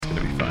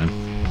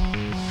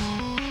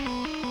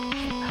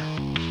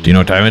Do you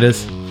know what time it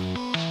is?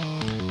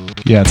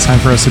 Yeah, it's time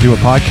for us to do a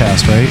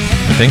podcast, right?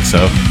 I think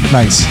so.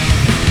 Nice.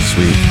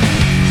 Sweet.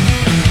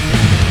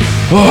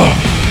 Oh,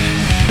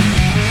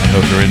 I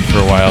hope you're in for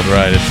a wild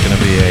ride. It's going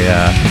to be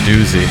a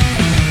doozy.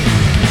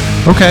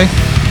 Okay.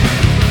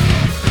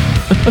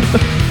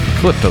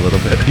 Clipped a little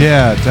bit.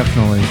 Yeah,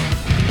 definitely.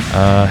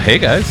 Hey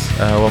guys,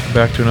 welcome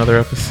back to another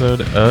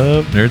episode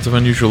of Nerds of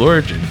Unusual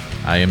Origin.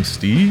 I am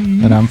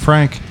Steve. And I'm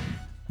Frank.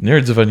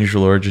 Nerds of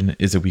Unusual Origin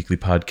is a weekly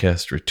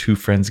podcast where two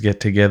friends get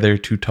together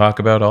to talk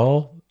about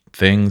all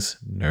things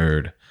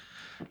nerd.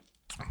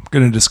 I'm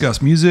going to discuss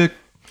music,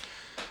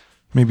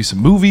 maybe some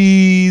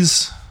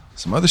movies,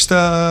 some other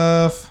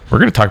stuff. We're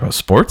going to talk about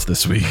sports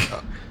this week.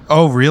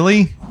 Oh,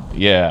 really?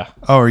 Yeah,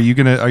 Oh, are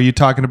you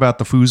talking about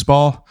the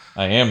foosball?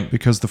 I am.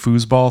 Because the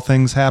foosball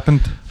things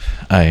happened?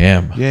 I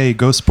am. Yay,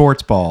 go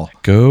sports ball.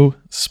 Go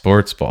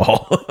sports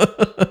ball.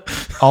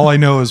 All I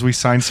know is we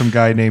signed some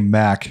guy named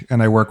Mac,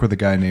 and I work with a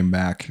guy named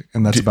Mac,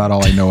 and that's about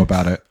all I know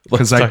about it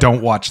because I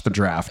don't watch the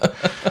draft.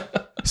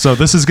 So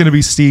this is going to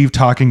be Steve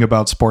talking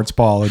about sports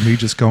ball and me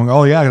just going,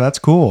 oh, yeah, that's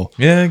cool.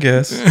 Yeah, I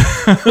guess.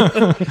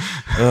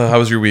 How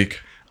was your week?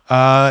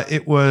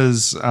 It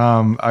was,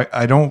 I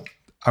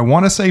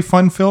want to say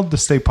fun-filled to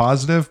stay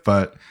positive,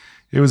 but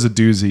it was a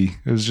doozy.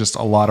 It was just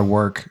a lot of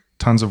work,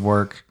 tons of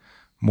work,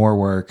 more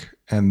work,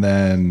 and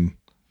then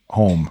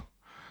home.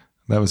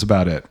 That was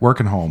about it. Work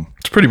and home.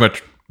 It's pretty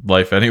much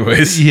life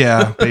anyways.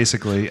 Yeah,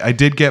 basically. I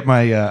did get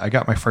I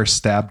got my first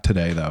stab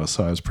today though,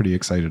 so I was pretty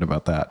excited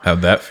about that.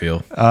 How'd that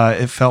feel?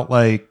 It felt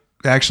like,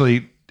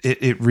 actually,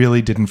 it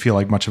really didn't feel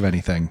like much of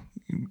anything.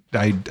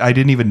 I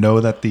didn't even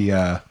know that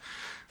the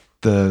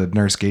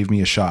nurse gave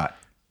me a shot.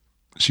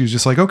 She was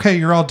just like, okay,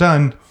 you're all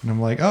done. And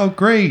I'm like, oh,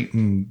 great.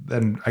 And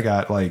then I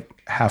got like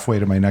halfway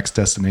to my next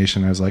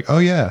destination. I was like, oh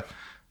yeah,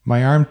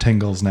 my arm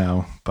tingles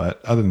now.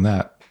 But other than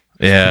that,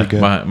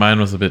 yeah, mine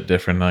was a bit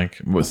different.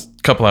 Like, was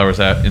a couple hours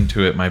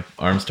into it, my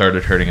arm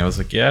started hurting. I was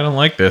like, yeah, I don't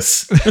like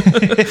this.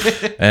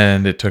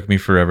 And it took me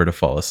forever to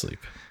fall asleep.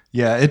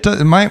 Yeah, it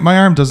does. My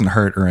arm doesn't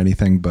hurt or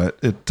anything, but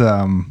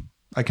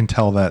I can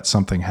tell that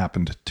something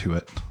happened to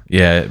it.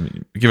 Yeah,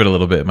 give it a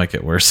little bit, it might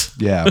get worse.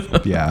 Yeah,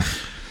 yeah.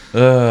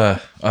 Why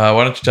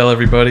don't you tell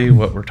everybody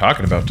what we're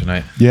talking about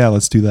tonight? Yeah,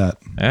 let's do that.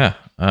 Yeah,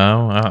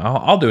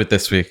 I'll do it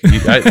this week.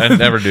 I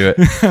never do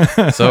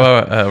it. So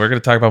we're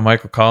going to talk about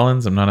Michael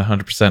Collins. I'm not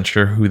 100%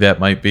 sure who that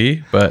might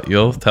be, but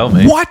you'll tell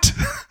me. What?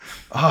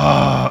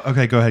 Oh,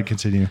 okay, go ahead,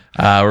 continue.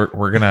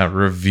 We're going to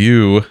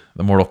review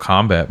the Mortal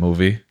Kombat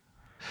movie.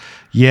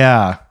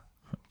 Yeah.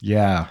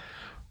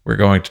 We're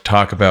going to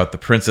talk about The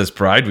Princess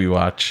Bride we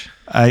watch.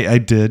 I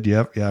did,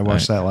 yep. Yeah, I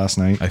watched that last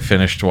night. I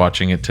finished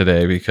watching it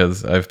today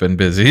because I've been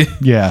busy.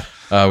 Yeah.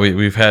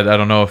 We've had, I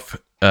don't know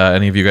if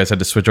any of you guys had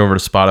to switch over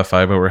to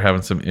Spotify, but we're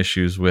having some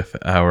issues with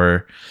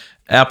our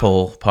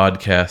Apple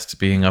podcast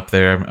being up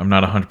there. I'm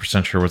not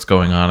 100% sure what's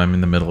going on. I'm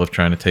in the middle of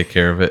trying to take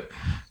care of it,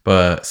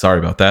 but sorry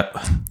about that.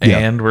 Yeah.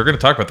 And we're going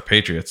to talk about the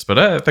Patriots, but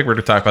I think we're going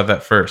to talk about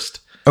that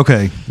first.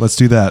 Okay, let's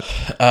do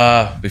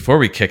that. Before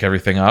we kick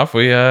everything off,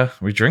 we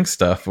drink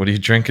stuff. What are you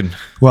drinking?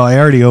 Well, I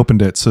already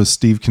opened it, so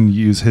Steve can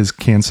use his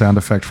can sound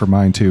effect for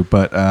mine too.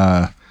 But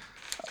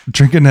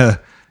drinking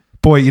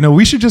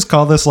we should just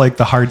call this like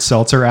the hard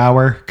seltzer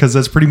hour because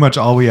that's pretty much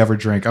all we ever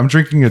drink. I'm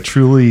drinking a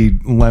Truly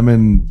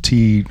lemon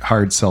tea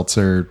hard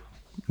seltzer,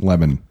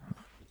 lemon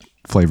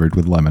flavored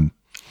with lemon.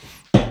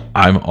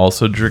 I'm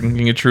also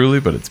drinking a Truly,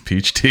 but it's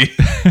peach tea.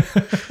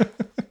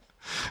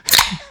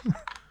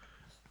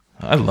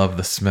 I love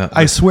the smell.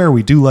 I swear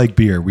we do like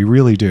beer. We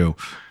really do.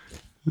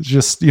 It's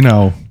just,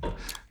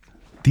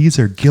 these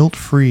are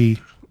guilt-free.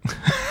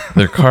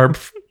 They're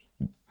carb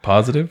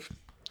positive.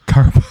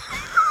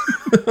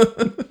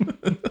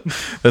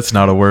 That's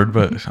not a word,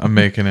 but I'm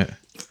making it.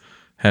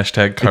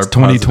 Hashtag carb It's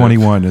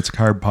 2021. It's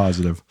carb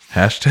positive.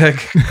 Hashtag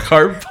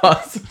carb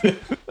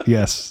positive.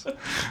 Yes,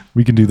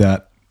 we can do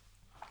that.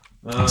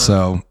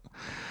 So,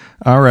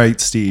 all right,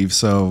 Steve.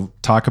 So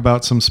talk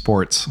about some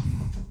sports.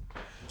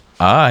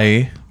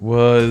 I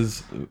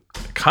was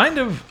kind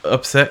of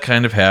upset,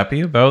 kind of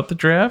happy about the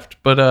draft,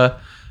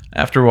 but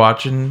after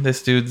watching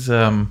this dude's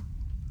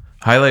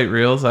highlight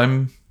reels,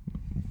 I'm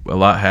a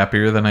lot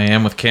happier than I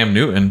am with Cam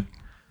Newton.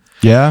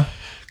 Yeah.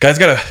 Guys,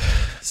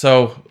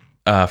 so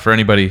for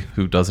anybody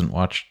who doesn't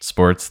watch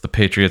sports, the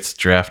Patriots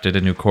drafted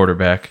a new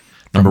quarterback.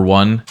 Number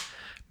 1,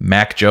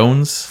 Mac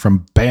Jones.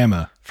 From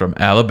Bama. From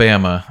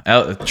Alabama.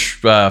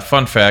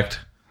 Fun fact.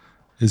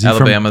 Is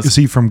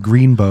he from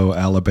Greenbow,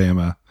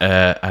 Alabama?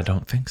 I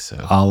don't think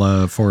so. A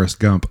la Forrest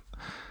Gump.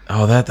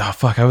 Oh,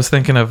 fuck. I was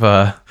thinking of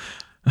Adam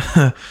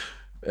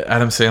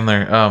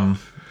Sandler.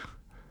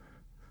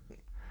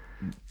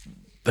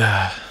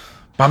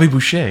 Bobby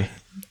Boucher.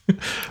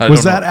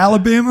 Was that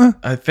Alabama?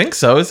 I think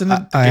so, isn't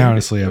it? I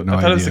honestly have no idea.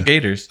 I thought it was the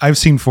Gators. I've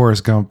seen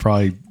Forrest Gump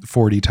probably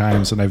 40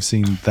 times, and I've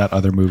seen that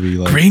other movie.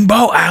 Like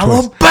Greenbow,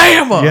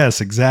 Alabama! Yes,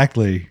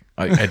 exactly.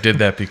 I did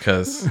that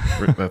because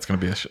that's going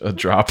to be a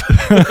drop.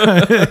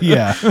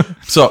 Yeah.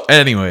 So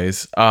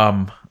anyways,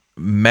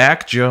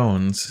 Mac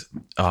Jones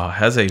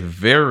has a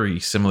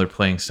very similar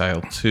playing style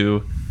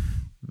to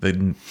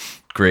the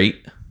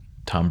great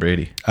Tom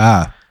Brady.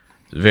 Ah,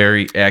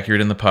 Very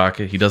accurate in the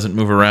pocket. He doesn't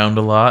move around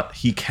a lot.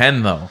 He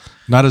can, though.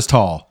 not as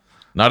tall.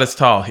 Not as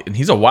tall. And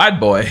he's a wide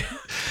boy.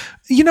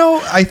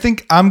 I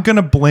think I'm going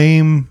to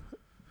blame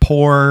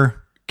poor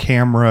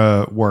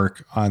camera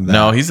work on that.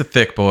 No, he's a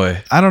thick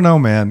boy. I don't know,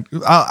 man.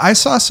 I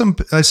saw some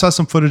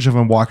footage of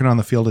him walking on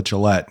the field at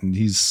Gillette, and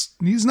he's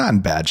not in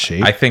bad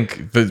shape. I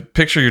think the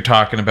picture you're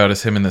talking about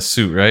is him in the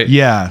suit, right?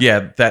 Yeah.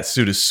 Yeah, that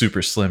suit is super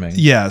slimming.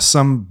 Yeah,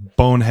 some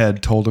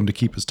bonehead told him to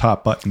keep his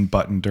top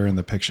button during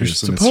the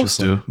pictures. You're and supposed it's just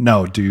to. like,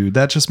 no, dude,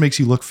 that just makes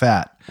you look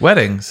fat.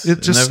 Weddings.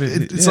 It just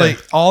it's like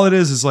all it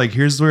is like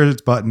here's where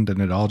it's buttoned and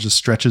it all just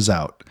stretches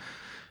out.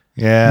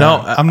 Yeah, No,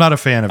 I'm not a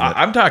fan of it.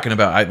 I'm talking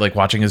about I like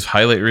watching his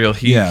highlight reel.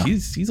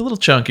 He's a little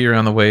chunky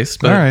around the waist,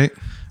 but all right.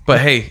 But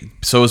hey,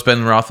 so is Ben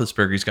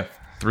Roethlisberger. He's got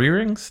 3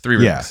 rings. 3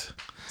 rings. Yeah.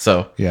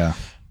 So Yeah,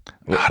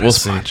 we'll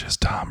see. much as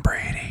Tom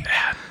Brady.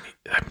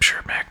 I'm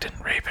sure Mac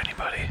didn't rape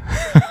anybody.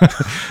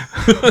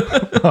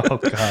 Oh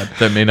God.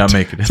 That may not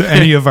make it. To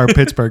any of our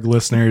Pittsburgh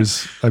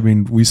listeners, I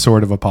mean, we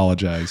sort of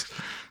apologize.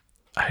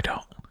 I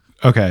don't.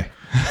 Okay.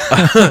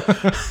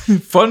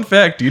 Fun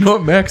fact: do you know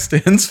what Mac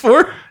stands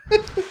for?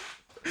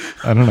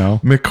 I don't know.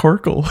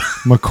 McCorkle.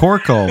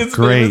 McCorkle. His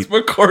name Great. is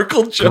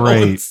McCorkle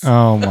Jones. Great.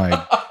 Oh my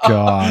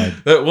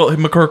God. Well,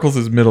 McCorkle's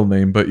his middle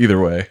name, but either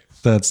way.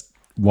 That's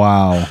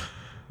wow.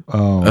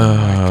 Oh my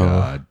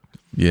God.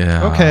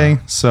 Yeah. Okay.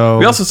 So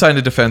We also signed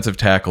a defensive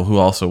tackle who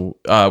also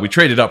we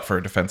traded up for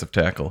a defensive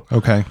tackle.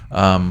 okay.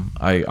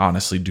 I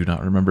honestly do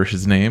not remember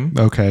his name,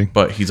 Okay.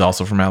 but he's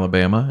also from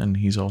Alabama and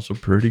he's also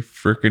pretty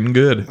freaking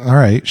good. All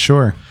right.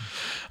 Sure.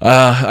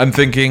 I'm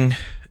thinking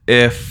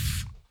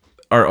if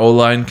our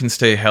O-line can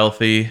stay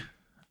healthy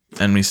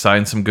and we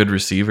sign some good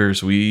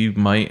receivers, we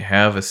might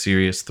have a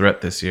serious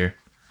threat this year.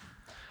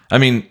 I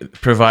mean,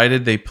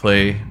 provided they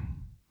play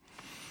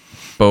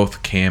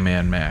both Cam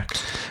and Mac.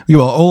 Yeah,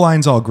 well,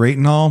 O-line's all great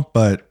and all,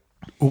 but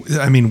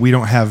I mean, we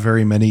don't have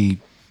very many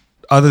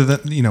other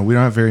than, we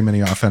don't have very many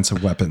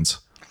offensive weapons.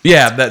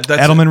 Yeah, that's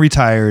Edelman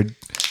retired,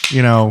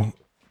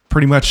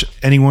 pretty much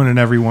anyone and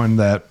everyone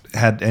that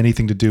had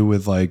anything to do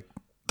with like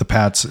the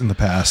Pats in the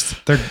past,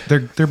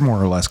 they're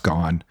more or less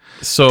gone.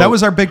 So that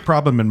was our big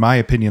problem, in my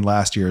opinion,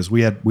 last year. Is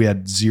we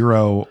had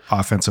 0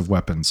 offensive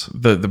weapons.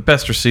 the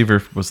best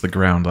receiver was the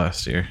ground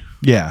last year.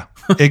 Yeah,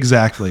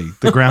 exactly.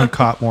 The ground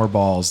caught more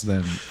balls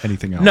than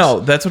anything else. No,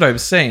 that's what I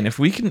was saying. If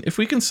we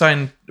can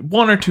sign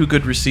 1 or 2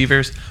 good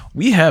receivers,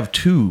 we have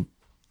 2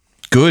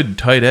 good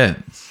tight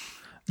ends.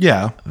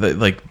 Yeah,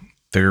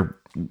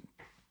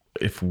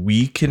 If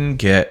we can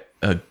get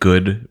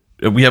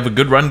we have a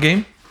good run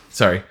game.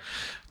 Sorry,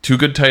 2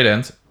 good tight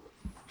ends.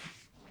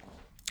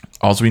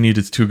 All we need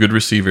is 2 good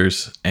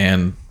receivers,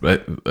 and I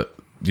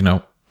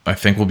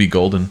think we'll be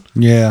golden.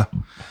 yeah.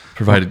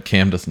 Provided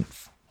Cam doesn't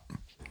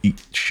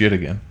eat shit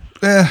again.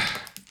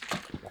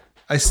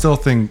 I still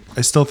think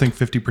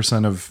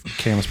 50% of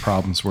Cam's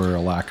problems were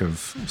a lack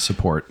of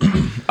support.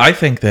 I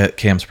think that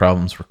Cam's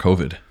problems were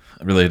COVID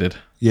related.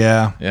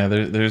 Yeah, Yeah,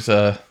 there's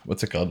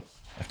what's it called?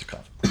 I have to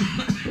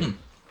cough.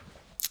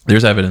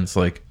 There's evidence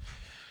like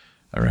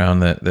around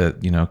that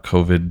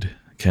COVID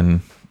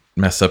can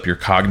mess up your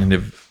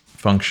cognitive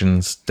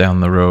functions down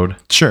the road.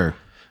 sure.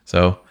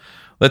 So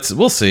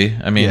we'll see.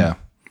 I mean, Yeah.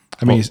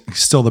 I mean, he's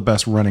still the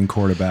best running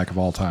quarterback of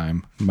all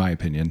time, in my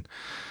opinion.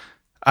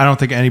 I don't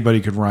think anybody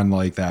could run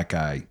like that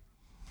guy.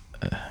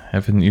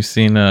 haven't you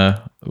seen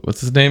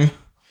what's his name?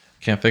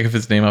 Can't think of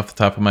his name off the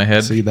top of my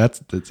head. See,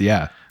 that's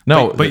yeah.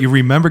 No, but you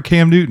remember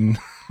Cam Newton.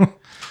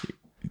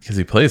 because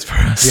he plays for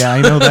us. Yeah,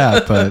 I know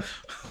that, but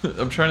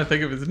I'm trying to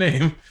think of his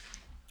name.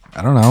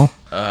 I don't know.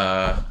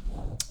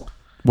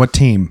 What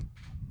team?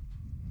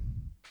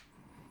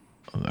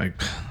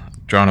 Like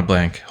drawing a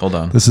blank. Hold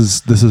on. This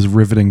is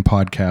riveting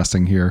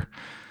podcasting here.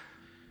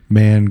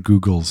 Man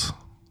Googles.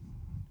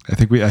 I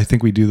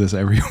think we do this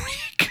every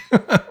week.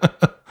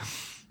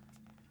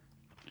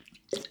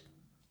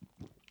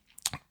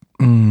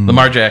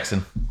 Lamar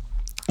Jackson.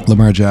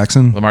 Lamar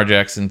Jackson. Lamar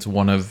Jackson's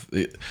one of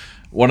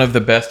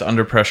the best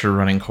under pressure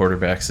running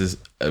quarterbacks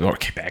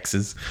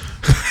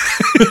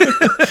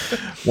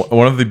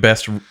one of the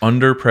best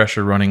under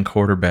pressure running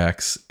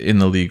quarterbacks in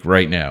the league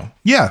right now.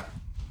 Yeah.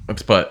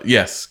 But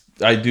yes,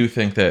 I do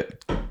think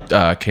that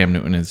Cam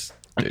Newton is.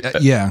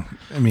 Yeah.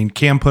 I mean,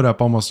 Cam put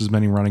up almost as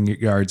many running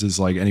yards as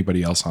like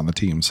anybody else on the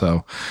team.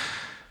 So,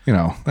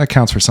 that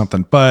counts for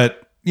something.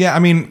 But yeah, I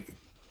mean,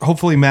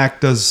 hopefully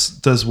Mac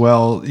does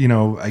well.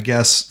 I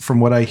guess from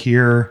what I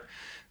hear,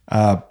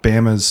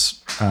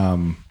 Bama's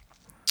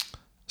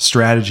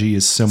strategy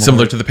is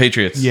similar to the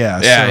Patriots.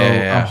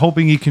 Yeah. I'm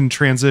hoping he can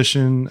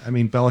transition. I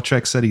mean,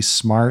 Belichick said he's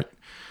smart,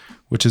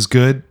 which is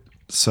good.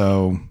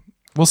 So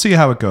we'll see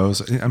how it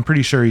goes. I'm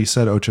pretty sure he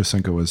said Ocho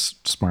Cinco was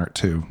smart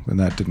too, and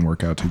that didn't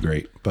work out too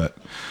great. But,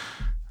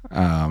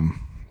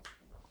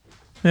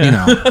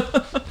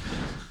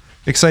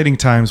 exciting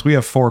times. We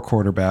have 4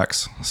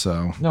 quarterbacks.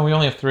 So No, we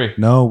only have 3.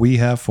 no, we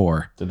have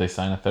 4. Did they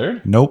sign a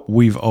third? Nope,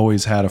 we've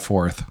always had a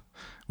 4th.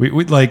 We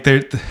like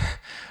there.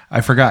 I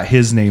forgot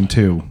his name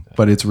too,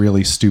 but it's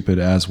really stupid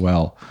as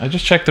well. I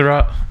just checked the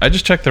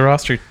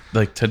roster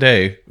like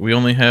today. We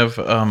only have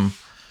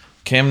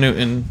Cam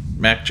Newton,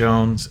 Mac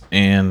Jones,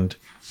 and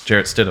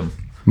Jarrett Stidham.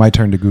 My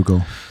turn to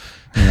Google.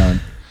 Hang on.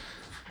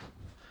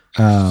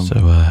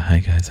 Hi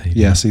guys. How you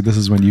Yeah, see, this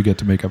is when you get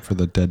to make up for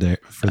the dead day.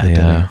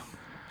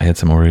 I had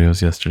some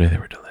Oreos yesterday. They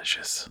were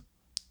delicious.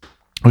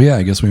 Oh yeah,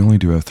 I guess we only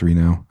do have 3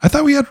 now. I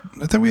thought we had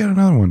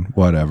another one.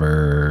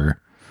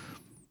 Whatever.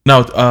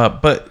 No,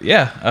 but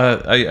yeah,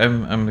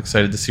 I'm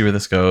excited to see where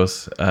this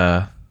goes.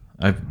 I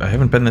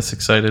haven't been this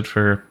excited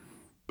for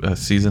a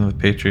season of the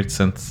Patriots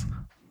since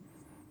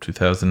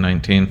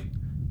 2019.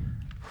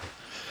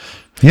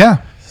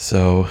 Yeah.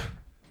 So,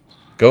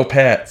 go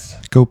Pats.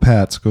 Go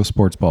Pats. Go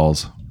Sports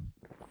Balls.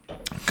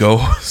 Go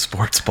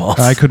Sports Balls.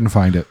 I couldn't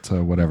find it,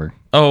 so whatever.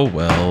 Oh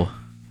well.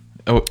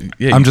 Oh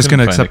yeah. I'm just going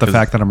to accept the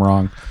fact that I'm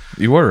wrong.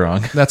 You were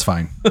wrong. That's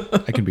fine.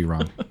 I can be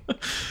wrong.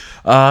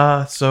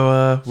 I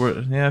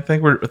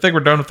think we're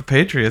done with the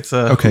Patriots.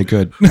 Okay,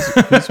 good.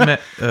 Who's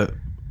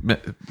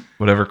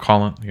whatever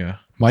Collins? Yeah.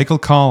 Michael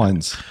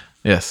Collins.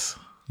 Yes.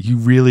 You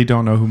really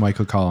don't know who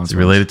Michael Collins Is he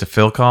related to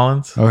Phil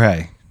Collins?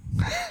 Okay.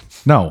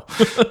 No.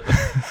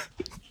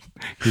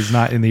 He's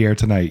not in the air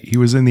tonight. He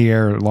was in the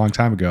air a long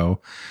time ago.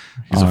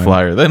 He's a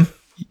flyer then.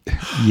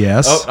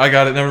 Yes. Oh, I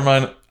got it. Never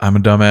mind. I'm a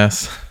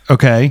dumbass.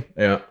 Okay.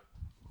 Yeah.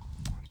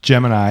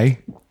 Gemini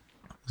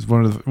is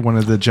one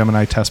of the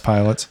Gemini test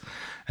pilots.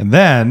 And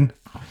then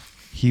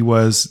he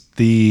was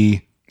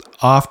the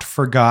oft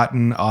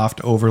forgotten,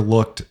 oft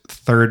overlooked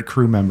third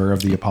crew member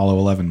of the Apollo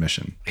 11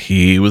 mission.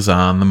 He was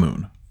on the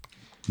moon.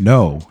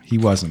 No, he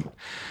wasn't.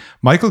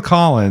 Michael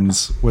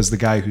Collins was the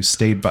guy who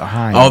stayed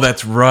behind. Oh,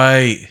 that's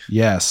right.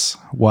 Yes,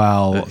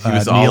 while He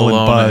was all Neil and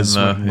alone Buzz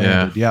in the- went and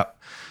landed. Yep.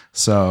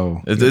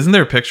 So Isn't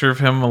there a picture of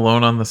him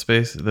alone on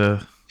the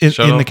in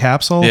shuttle? the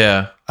capsule,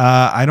 Yeah.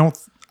 I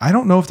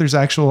don't know if there's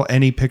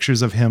any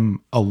pictures of him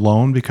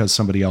alone because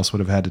somebody else would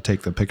have had to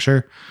take the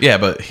picture. Yeah,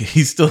 but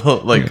he's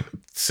still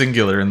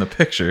singular in the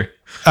picture.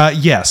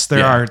 Yes, there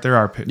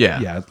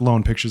Yeah. are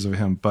lone pictures of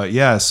him. But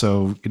yeah,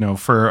 so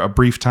for a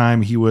brief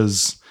time he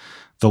was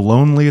the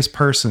loneliest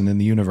person in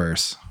the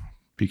universe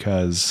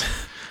because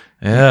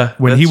Yeah.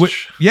 when he went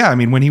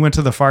when he went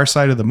to the far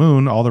side of the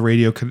moon, all the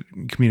radio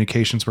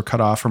communications were cut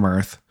off from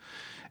Earth.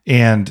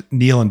 And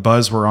Neil and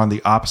Buzz were on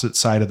the opposite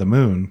side of the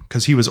moon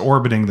because he was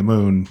orbiting the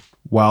moon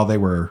while they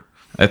were.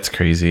 That's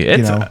crazy.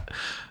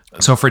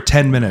 So for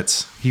 10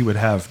 minutes, he would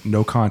have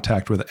no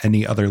contact with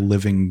any other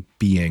living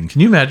being.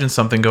 Can you imagine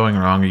something going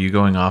wrong? Are you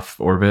going off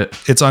orbit?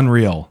 It's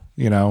unreal,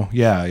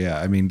 Yeah.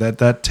 I mean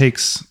that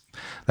takes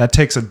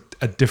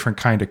a different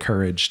kind of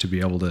courage to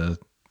be able to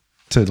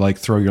like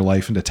throw your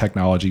life into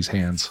technology's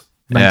hands.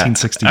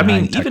 1969. I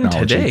mean, technology.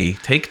 even today.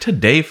 Take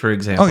today for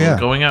example. Oh,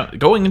 yeah.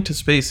 Going into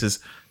space is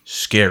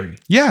scary.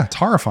 Yeah, it's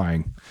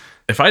horrifying.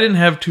 If I didn't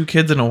have 2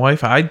 kids and a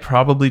wife, I'd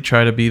probably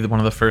try to be one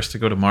of the first to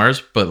go to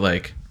Mars. But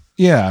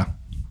Yeah,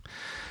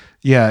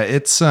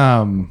 it's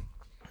I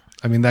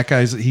mean that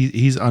guy's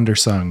he's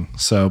undersung.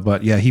 So,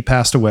 but yeah, he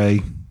passed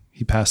away.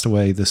 He passed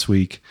away this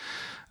week.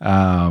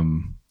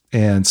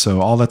 And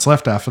so all that's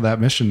left after that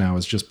mission now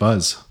is just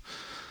Buzz.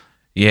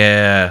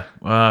 yeah,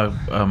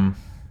 I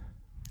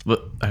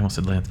almost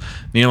said Lance.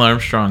 Neil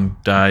Armstrong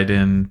died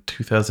in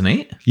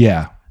 2008.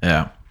 Yeah.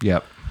 Yeah.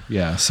 Yep.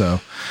 Yeah. So,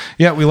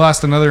 yeah, we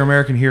lost another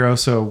American hero.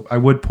 So I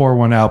would pour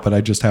one out, but I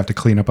just have to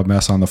clean up a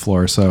mess on the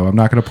floor. So I'm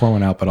not going to pour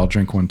one out, but I'll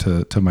drink one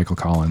to Michael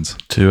Collins.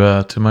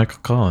 To Michael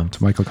Collins.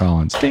 To Michael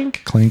Collins.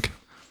 Stink. Clink.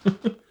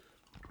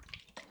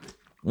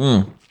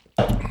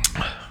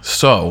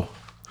 So,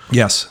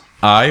 Yes.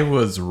 I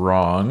was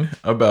wrong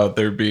about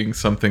there being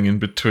something in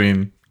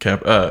between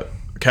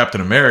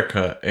Captain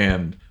America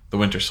and the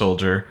Winter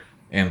Soldier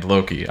and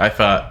Loki. I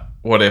thought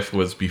What If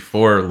was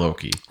before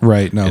Loki.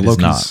 Right. No, It is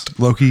Loki's not.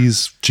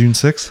 Loki's June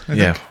 6th. I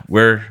Yeah, think.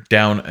 we're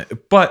down.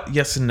 But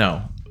yes and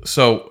no.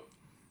 So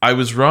I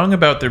was wrong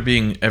about there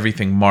being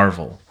everything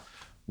Marvel.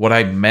 What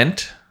I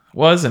meant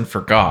was and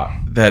forgot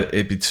that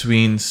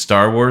between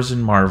Star Wars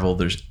and Marvel,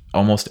 there's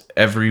almost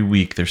every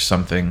week there's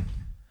something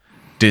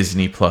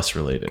Disney Plus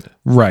related.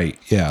 Right.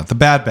 Yeah. The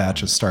Bad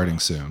Batch is starting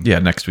soon. Yeah,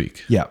 next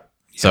week. Yeah.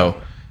 So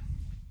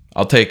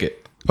I'll take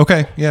it.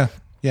 Okay. Yeah.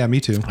 Yeah.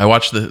 Me too. I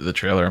watched the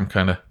trailer.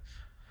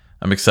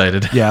 I'm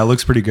excited. Yeah. It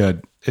looks pretty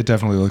good. It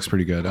definitely looks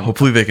pretty good.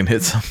 Hopefully they can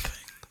hit something.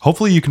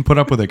 Hopefully you can put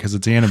up with it because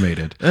it's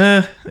animated.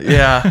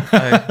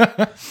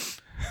 Yeah.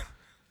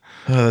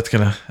 That's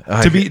gonna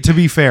To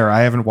be fair,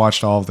 I haven't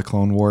watched all of the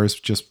Clone Wars.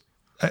 Just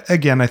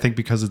again, I think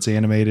because it's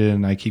animated,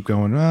 and I keep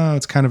going. Oh,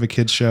 it's kind of a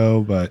kids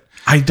show, but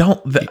I don't.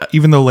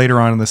 even though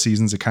later on in the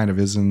seasons it kind of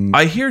isn't.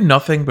 I hear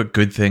nothing but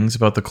good things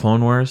about the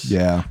Clone Wars.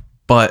 Yeah,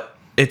 but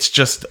it's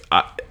just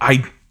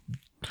I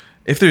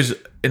if there's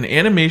an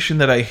animation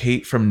that I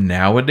hate from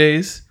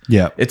nowadays,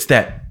 yeah, it's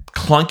that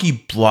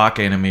clunky block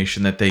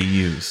animation that they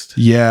used.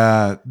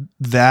 Yeah,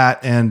 that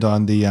and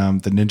on the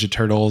Ninja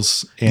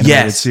Turtles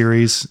animated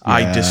series. Yeah.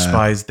 I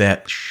despise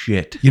that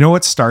shit. You know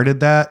what started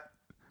that?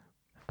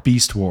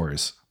 Beast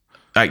Wars.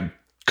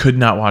 Could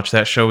not watch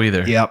that show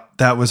either. Yep,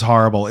 that was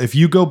horrible. If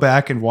you go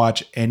back and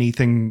watch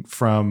anything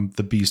from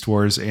the Beast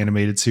Wars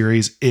animated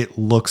series, it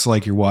looks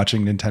like you're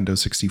watching Nintendo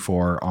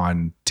 64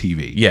 on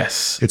TV.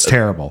 Yes. It's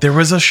terrible. There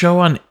was a show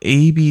on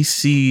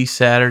ABC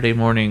Saturday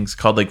mornings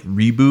called like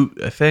Reboot,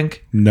 I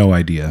think. No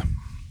idea.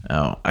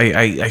 Oh,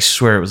 I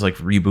swear it was like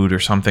Reboot or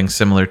something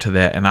similar to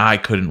that, and I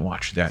couldn't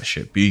watch that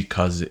shit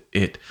because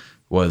it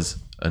was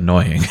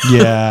annoying.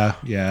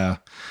 Yeah.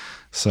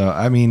 So,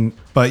 I mean,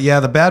 but yeah,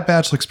 the Bad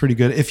Batch looks pretty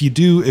good. If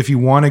you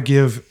want to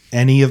give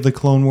any of the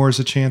Clone Wars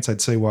a chance,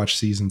 I'd say watch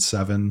season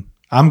 7.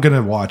 I'm going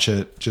to watch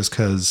it just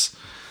because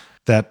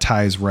that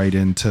ties right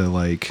into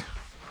like...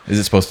 Is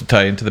it supposed to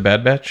tie into the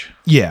Bad Batch?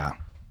 Yeah.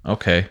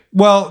 Okay.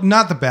 Well,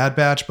 not the Bad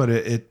Batch, but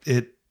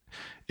it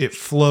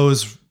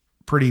flows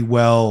pretty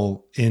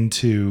well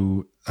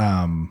into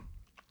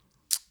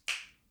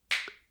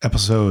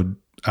episode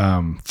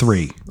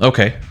 3.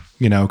 Okay.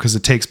 You know, because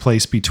it takes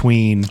place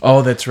between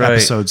that's right.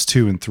 episodes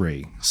 2 and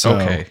 3.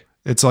 So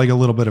it's like a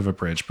little bit of a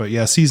bridge. But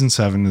yeah, season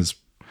 7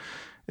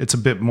 it's a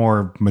bit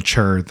more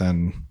mature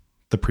than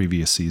the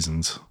previous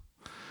seasons.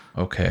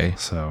 Okay.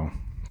 So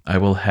I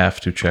will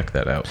have to check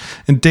that out.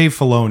 and Dave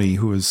Filoni,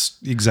 who is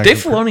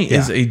executive, Dave Filoni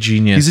is a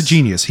genius. He's a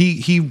genius.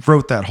 He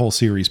wrote that whole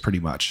series pretty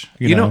much.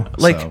 You know,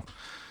 like, so.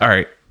 All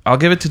right, I'll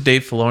give it to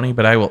Dave Filoni,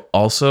 but I will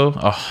also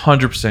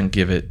 100%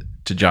 give it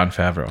to Jon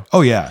Favreau.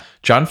 Oh yeah,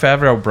 Jon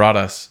Favreau brought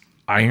us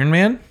Iron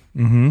Man,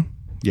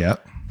 yeah,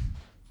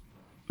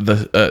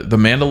 the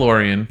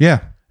Mandalorian,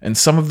 yeah. and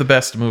some of the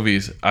best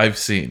movies I've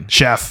seen.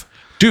 Chef,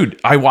 Dude,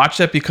 I watched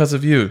that because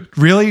of you.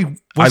 really?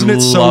 Wasn't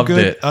it so loved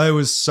good? it. Oh, it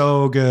was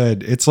so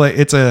good. It's what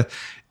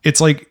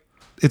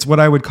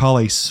I would call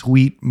a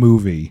sweet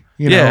movie.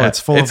 You know, it's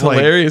full of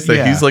hilarious that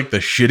yeah. he's like the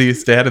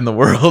shittiest dad in the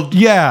world.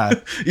 Yeah.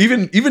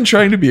 even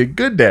trying to be a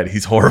good dad,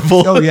 he's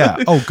horrible. Oh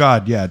yeah. Oh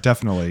god. Yeah.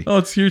 Definitely. Oh,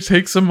 it's here.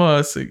 Take some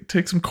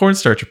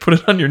cornstarch and put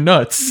it on your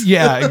nuts.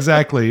 Yeah.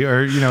 Exactly.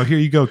 Or here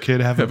you go, kid.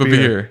 Have a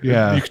beer.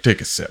 Yeah. You can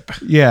take a sip.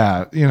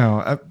 Yeah.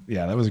 Yeah.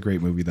 That was a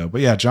great movie though.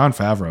 But yeah, Jon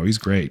Favreau, he's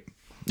great.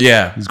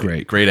 Yeah, he's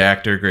great. Great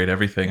actor, great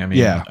everything. I mean,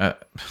 Yeah.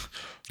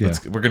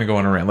 We're gonna go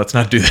on a rant. Let's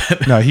not do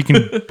that. No, he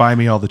can buy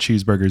me all the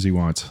cheeseburgers he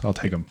wants. I'll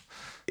take them.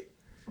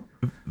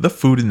 The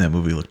food in that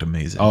movie looked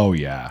amazing. Oh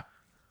yeah,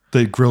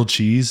 the grilled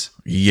cheese.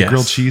 Yes. The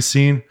grilled cheese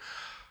scene.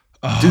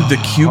 Dude, the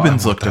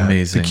Cubans looked that.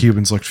 amazing. The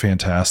Cubans looked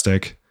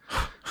fantastic.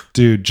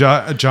 Dude,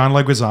 John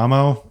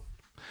Leguizamo,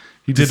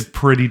 he did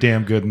pretty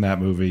damn good in that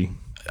movie.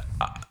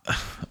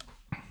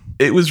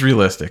 It was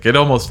realistic. It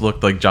almost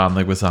looked like John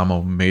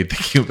Leguizamo made the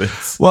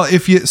Cubans. Well,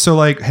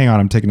 hang on,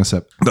 I'm taking a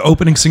sip. The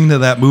opening scene of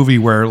that movie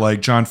where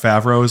like Jon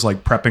Favreau is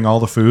like prepping all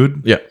the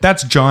food. Yeah.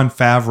 That's Jon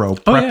Favreau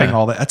prepping yeah.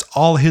 all that. That's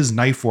all his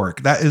knife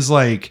work. That is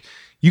like,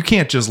 you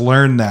can't just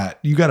learn that.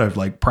 You got to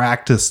like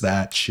practice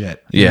that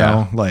shit. You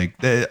know?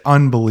 Like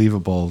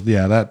unbelievable.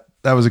 Yeah.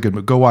 That was a good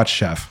movie. Go watch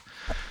Chef.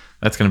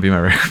 That's going to be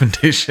my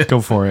recommendation.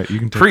 Go for it. You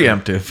can take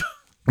Preemptive. it.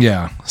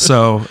 Yeah.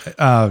 So,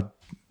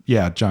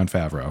 yeah, Jon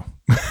Favreau.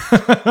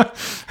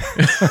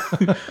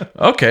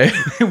 Okay.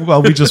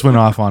 Well, we just went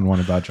off on one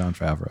about Jon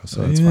Favreau,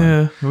 so that's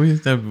fine.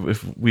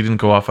 If we didn't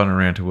go off on a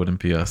rant, it wouldn't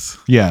be us.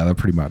 Yeah, that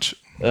pretty much.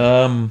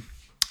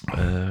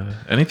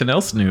 Anything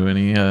else new?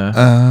 Any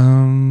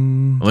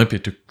Olympia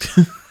took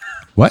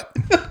What?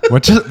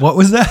 What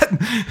was that?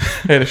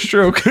 had a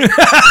stroke.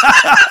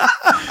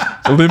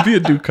 Olympia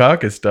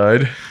Dukakis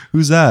died.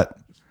 Who's that?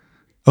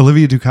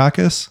 Olivia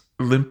Dukakis?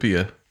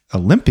 Olympia.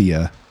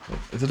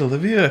 Is it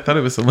Olivia? I thought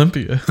it was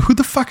Olympia. Who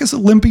the fuck is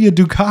Olympia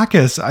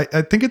Dukakis?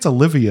 I think it's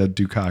Olivia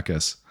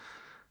Dukakis.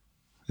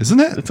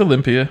 Isn't it? It's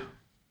Olympia.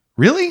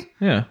 Really?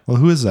 Yeah. Well,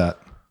 who is that?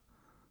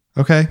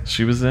 Okay.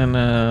 She was in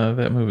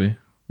that movie.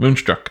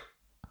 Moonstruck.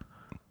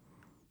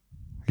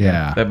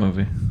 Yeah. That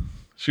movie.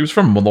 She was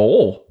from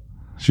Lowell.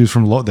 She was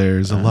from Lowell.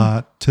 There's a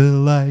lot to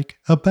like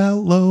about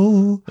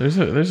Lowell. There's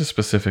a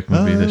specific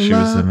movie that she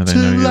was in that I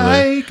know you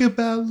like.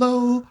 About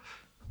Lowell.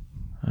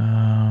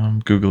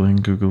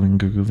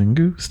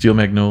 Googling. Steel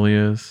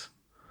Magnolias.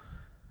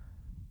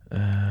 All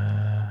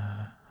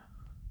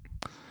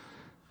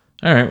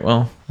right,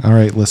 well. All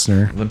right,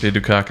 listener. Olympia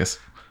Dukakis.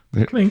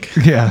 Clink.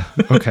 Yeah.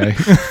 Okay.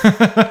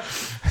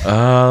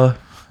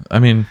 I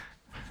mean,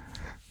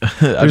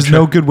 there's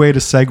no good way to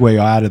segue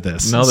out of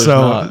this. No, there's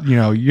not.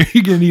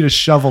 You're gonna need a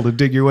shovel to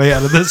dig your way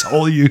out of this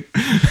hole.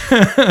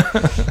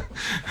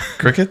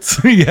 Crickets.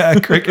 Yeah,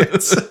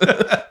 crickets.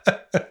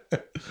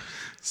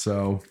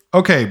 So,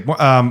 okay,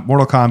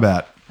 Mortal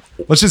Kombat.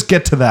 Let's just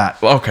get to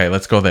that. Okay,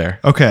 let's go there.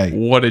 Okay.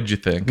 What did you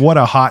think? What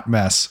a hot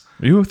mess.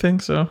 You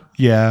think so?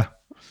 Yeah.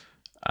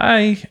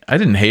 I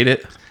didn't hate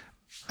it.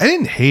 I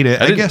didn't hate it.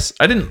 I guess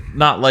I didn't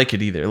not like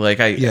it either. Like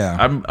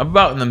I'm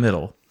about in the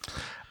middle.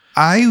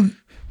 I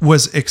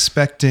was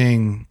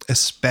expecting,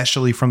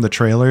 especially from the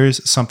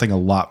trailers, something a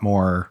lot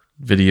more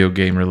video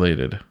game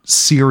related,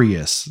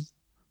 serious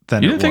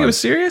than you didn't think it was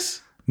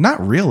serious.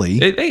 Not really.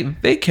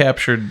 They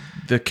captured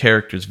the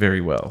characters very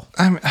well.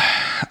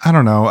 I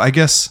don't know. I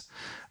guess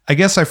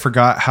I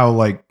forgot how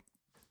like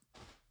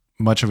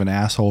much of an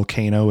asshole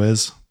Kano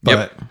is.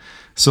 But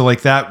so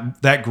like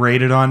that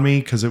grated on me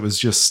because it was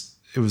just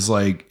it was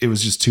like it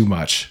was just too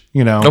much,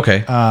 you know.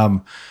 Okay.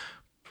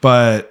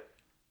 But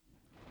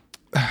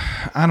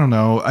I don't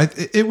know.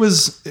 It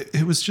was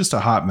just a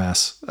hot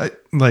mess.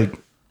 Like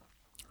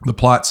the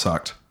plot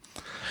sucked.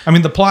 I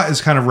mean, the plot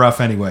is kind of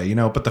rough anyway, you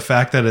know, but the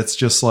fact that it's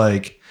just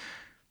like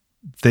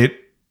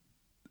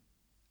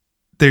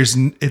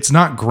it's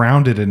not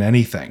grounded in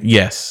anything.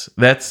 Yes,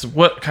 that's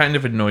what kind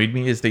of annoyed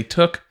me is they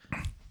took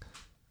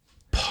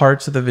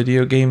parts of the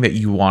video game that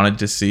you wanted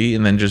to see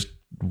and then just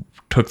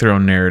took their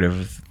own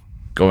narrative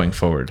going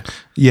forward.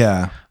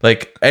 Yeah.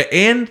 Like,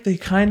 and they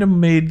kind of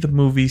made the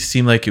movie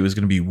seem like it was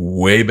going to be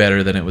way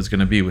better than it was going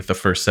to be with the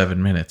first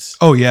 7 minutes.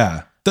 Oh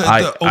yeah. The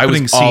I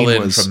opening was all scene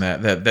in was from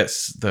that.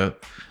 That's the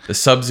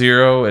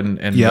Sub-Zero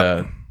and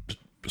Yep.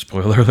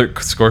 spoiler alert,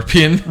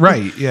 Scorpion.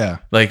 right. Yeah.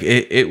 Like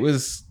it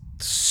was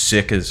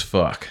sick as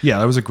fuck. Yeah,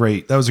 that was a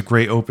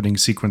great opening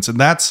sequence, and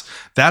that's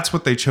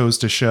what they chose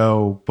to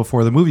show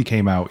before the movie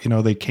came out. You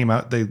know,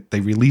 they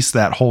released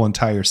that whole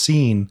entire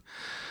scene.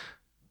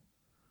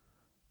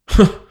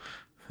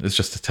 It's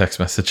just a text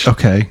message.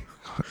 Okay.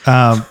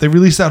 They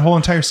released that whole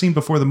entire scene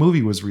before the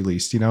movie was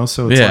released, you know?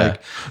 So it's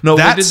like, no,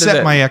 that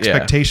set my yeah.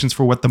 expectations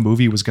for what the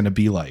movie was going to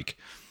be like.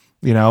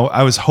 You know,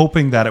 I was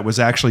hoping that it was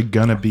actually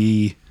going to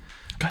be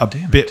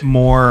bit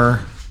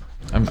more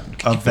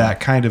of that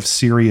kind of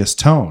serious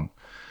tone.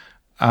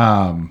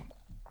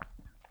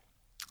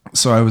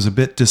 So I was a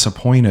bit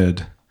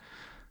disappointed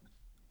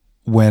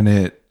when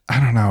I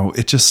don't know,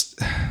 it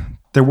just,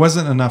 there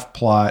wasn't enough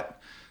plot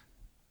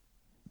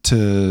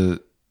to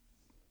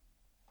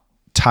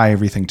tie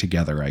everything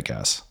together, I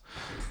guess,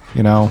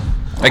 you know?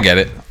 I get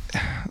it.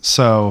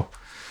 So,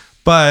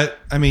 but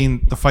I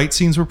mean, the fight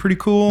scenes were pretty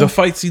cool. The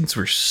fight scenes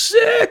were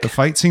sick.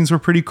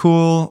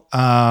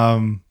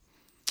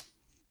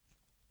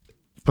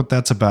 But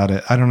that's about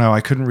it. I don't know. I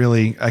couldn't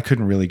really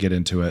get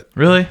into it.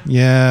 Really?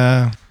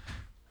 Yeah.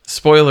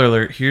 Spoiler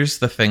alert. Here's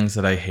the things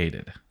that I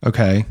hated.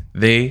 Okay.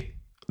 They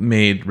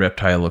made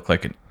Reptile look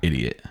like an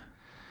idiot.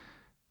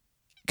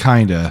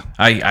 Kinda.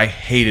 I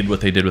hated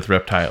what they did with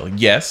Reptile.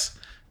 Yes,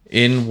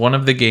 in one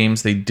of the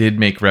games they did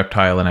make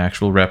Reptile an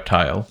actual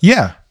reptile.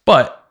 Yeah.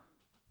 But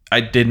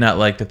I did not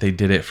like that they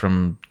did it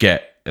from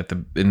get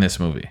in this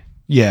movie.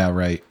 Yeah,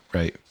 right.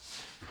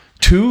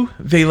 2,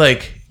 they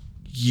like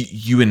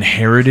you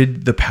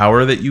inherited the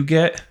power that you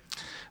get.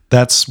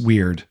 That's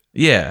weird.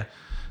 Yeah.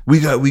 We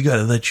got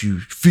to let you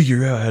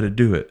figure out how to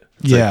do it.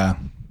 It's yeah.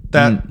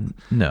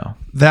 no.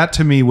 That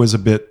to me was a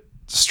bit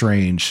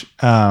strange.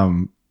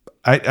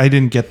 I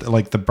didn't get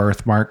like the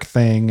birthmark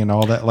thing and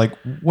all that. Like,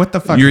 what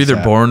the fuck? You're is either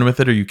that? born with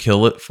it or you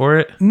kill it for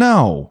it.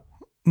 No,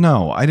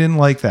 I didn't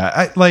like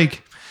that.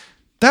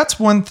 That's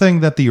one thing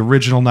that the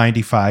original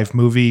 95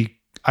 movie,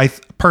 I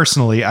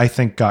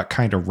think got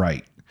kind of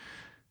right.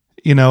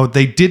 You know,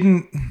 they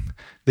didn't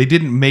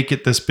make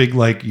it this big,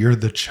 like, you're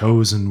the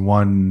chosen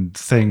one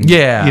thing.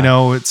 Yeah. You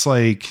know, it's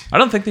like, I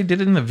don't think they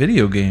did it in the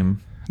video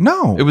game.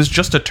 no, It was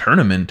just a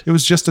tournament. it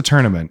was just a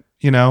tournament,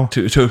 you know,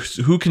 To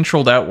who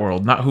controlled that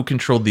world, not who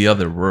controlled the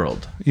other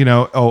world. you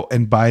know. Oh,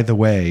 and by the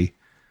way,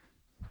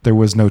 there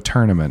was no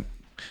tournament.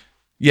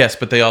 Yes,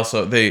 but they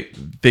also they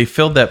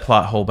filled that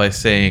plot hole by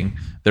saying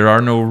there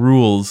are no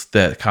rules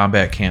that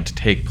combat can't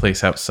take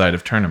place outside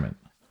of tournament.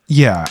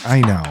 Yeah,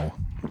 I know.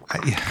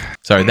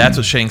 Sorry, that's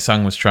what Shang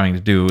Tsung was trying to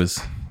do.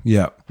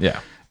 Yeah. Yeah.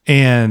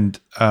 And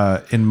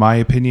in my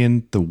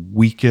opinion, the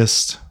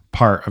weakest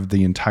part of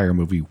the entire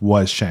movie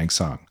was Shang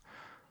Tsung.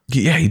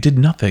 Yeah, he did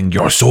nothing.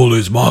 Your soul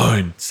is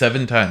mine.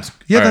 7 times.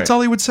 Yeah, that's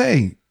all he would say.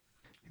 He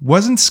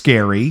wasn't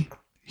scary.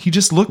 He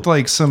just looked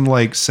like some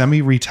like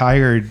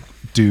semi-retired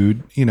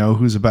dude, you know,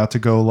 who's about to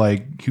go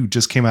who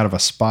just came out of a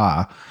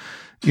spa.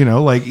 You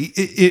know, like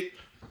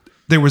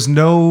there was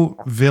no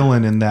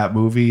villain in that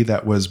movie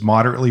that was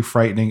moderately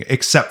frightening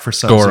except for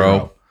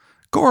Sub-Zero.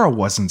 Goro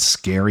wasn't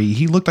scary.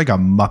 He looked like a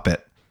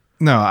Muppet.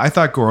 No, I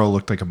thought Goro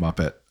looked like a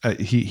Muppet.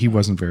 He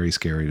wasn't very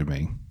scary to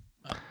me.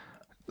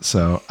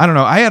 So I don't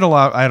know. I had a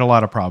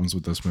lot of problems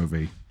with this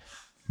movie.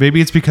 Maybe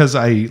it's because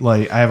I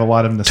have a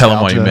lot of nostalgia. Tell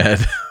him why you're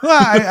mad.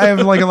 Well, I have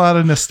like a lot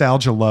of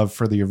nostalgia love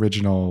for the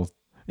original.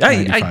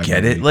 I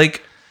get movie. it.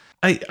 Like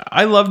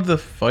I loved the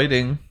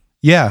fighting.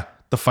 Yeah,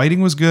 the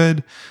fighting was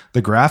good.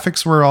 The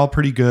graphics were all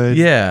pretty good.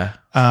 Yeah.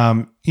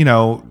 You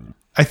know,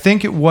 I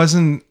think it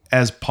wasn't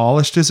as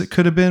polished as it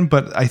could have been,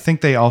 but I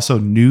think they also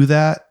knew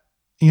that,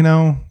 you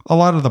know, a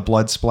lot of the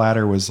blood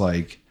splatter was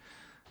like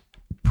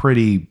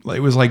pretty, it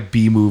was like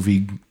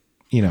B-movie,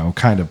 you know,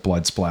 kind of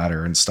blood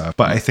splatter and stuff.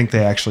 But I think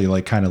they actually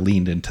like kind of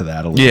leaned into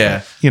that a little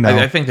bit. You know,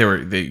 I think they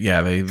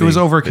it was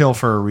overkill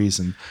for a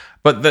reason.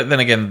 But then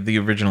again, the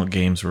original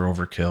games were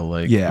overkill,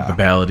 like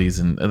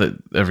babalities and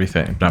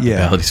everything. Not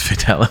babalities,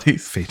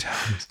 fatalities.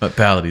 But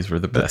babalities were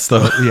the best,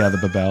 though. Yeah, the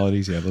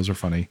babalities. Yeah, those are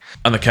funny.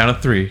 On the count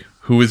of 3,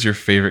 who is your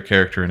favorite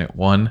character in it?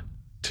 1,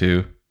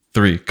 2,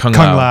 3. Kung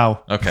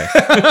Lao. Okay.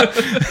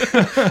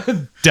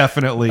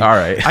 Definitely. All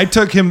right. I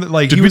took him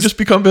like Did we just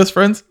become best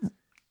friends?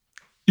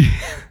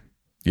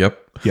 Yep.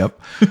 You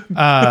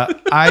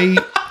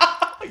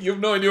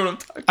have no idea what I'm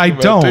talking about. I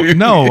don't.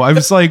 No, I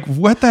was like,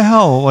 what the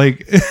hell?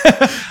 Like,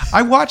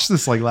 I watched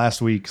this like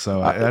last week,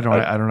 so I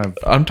don't have.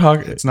 I'm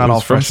talking. It's not it was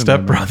all from fresh in my Step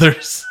memory.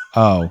 Brothers.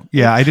 Oh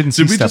yeah, I didn't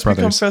see Did we Step just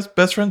become Brothers.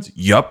 best friends?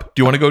 Yup.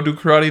 Do you want to go do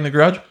karate in the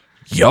garage?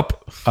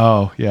 Yup.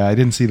 Oh yeah, I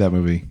didn't see that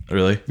movie.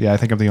 Really? Yeah, I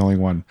think I'm the only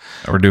one.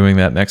 We're doing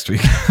that next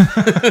week.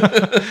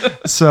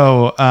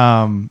 So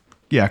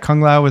yeah,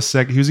 Kung Lao was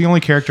sick. He was the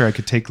only character I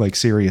could take like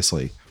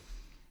seriously.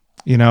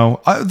 You know,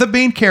 the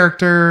main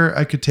character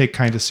I could take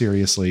kind of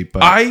seriously,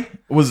 but I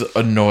was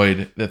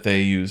annoyed that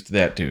they used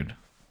that dude.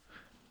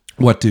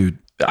 what dude?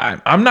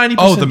 I'm 90%.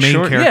 Oh, the main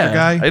sure, character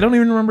guy? I don't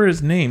even remember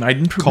his name. I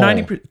didn't.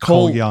 Cole.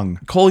 Cole Young.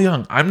 Cole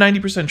Young. I'm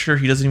 90% sure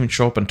he doesn't even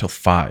show up until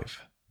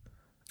 5.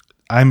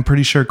 I'm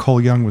pretty sure Cole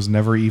Young was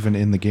never even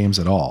in the games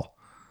at all.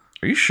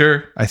 Are you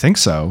sure? I think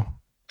so.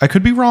 I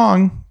could be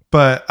wrong,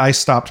 but I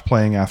stopped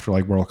playing after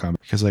like Mortal Kombat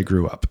because I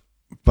grew up.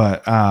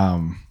 But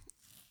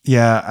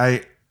yeah,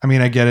 I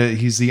mean, I get it.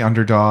 He's the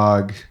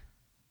underdog,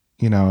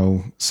 you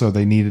know, so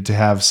they needed to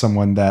have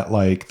someone that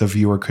like the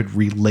viewer could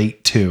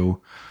relate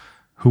to,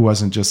 who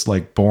wasn't just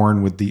like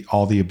born with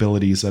all the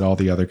abilities that all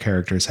the other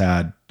characters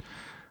had.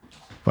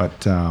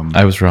 But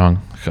I was wrong.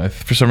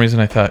 For some reason,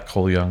 I thought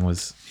Cole Young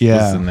was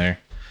in there.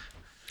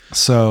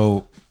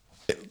 So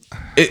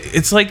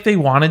It's like they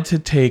wanted to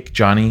take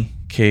Johnny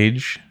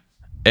Cage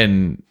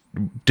and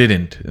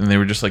didn't. And they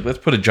were just like, let's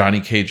put a Johnny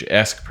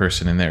Cage-esque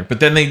person in there. But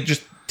then they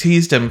just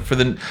teased him for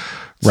the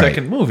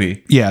second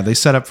movie. Yeah, they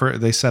set up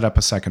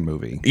a second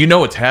movie. You know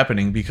what's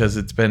happening because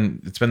it's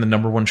been the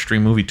number one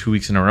stream movie 2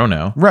 weeks in a row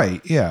now.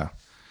 Right, yeah.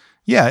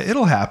 Yeah,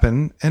 it'll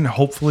happen, and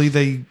hopefully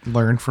they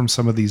learn from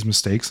some of these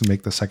mistakes and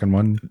make the second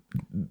one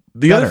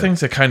The other better. things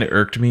that kind of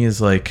irked me is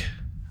like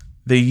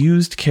they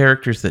used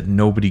characters that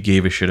nobody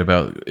gave a shit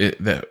about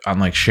that on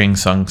like Shang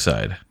Tsung's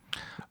side.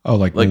 Oh,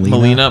 like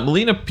Melina.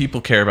 Melina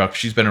people care about because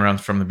she's been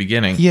around from the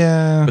beginning.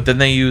 Yeah. But then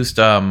they used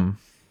the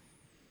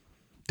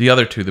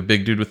other two, the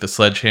big dude with the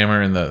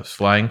sledgehammer and the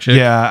flying chick.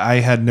 Yeah, I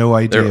had no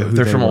idea who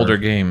They're they from were. older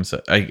games.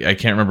 I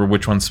can't remember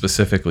which one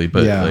specifically,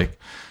 but Yeah. like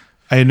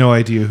I had no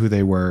idea who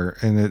they were.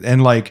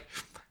 And like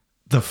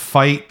the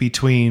fight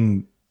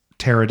between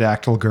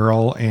Pterodactyl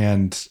Girl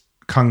and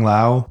Kung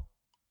Lao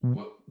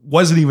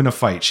wasn't even a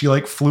fight. She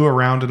like flew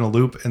around in a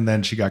loop and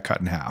then she got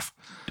cut in half.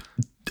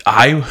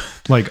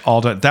 Like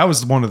all that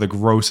was one of the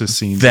grossest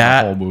scenes in the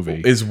whole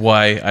movie. Is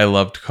why I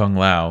loved Kung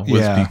Lao was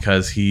Yeah.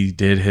 because he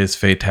did his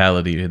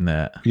fatality in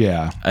that.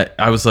 Yeah.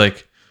 I was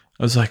like,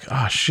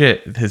 oh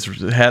shit, his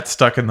hat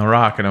stuck in the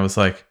rock, and I was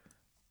like,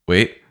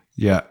 wait,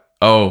 Yeah.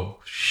 oh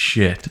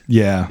shit,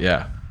 Yeah.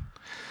 yeah.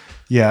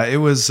 Yeah, it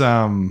was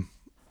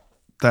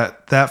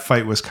that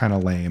fight was kind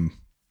of lame.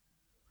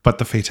 But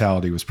the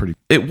fatality was pretty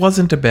It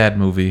wasn't a bad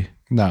movie,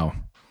 no.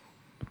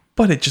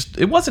 but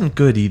it wasn't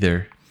good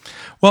either.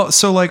 Well,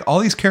 so like all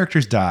these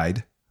characters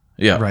died,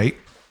 Yeah, right?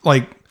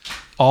 Like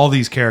all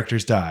these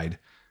characters died.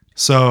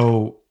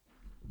 So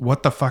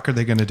what the fuck are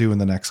they going to do in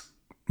the next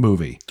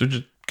movie? They're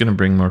just gonna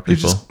bring more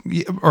people.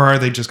 Or are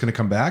they just going to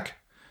come back?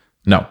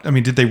 No, I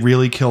mean, did they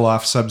really kill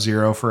off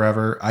Sub-Zero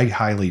forever? I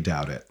highly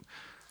doubt it.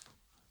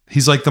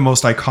 He's like the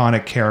most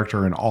iconic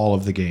character in all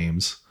of the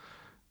games.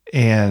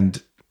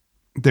 And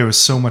there was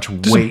so much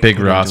there's weight. a big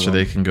put into roster him.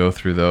 they can go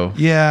through though.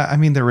 Yeah, I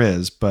mean there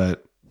is,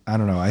 but I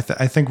don't know. I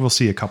think we'll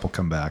see a couple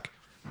come back.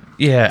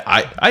 Yeah,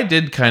 I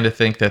did kind of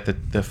think that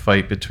the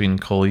fight between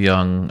Cole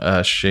Young,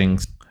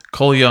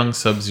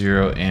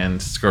 Sub-Zero,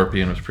 and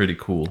Scorpion was pretty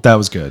cool. That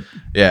was good.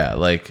 Yeah,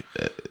 like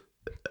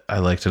I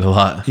liked it a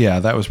lot.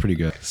 Yeah, that was pretty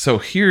good. So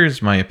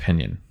here's my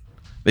opinion.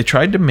 They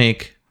tried to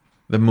make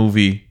the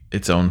movie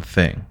its own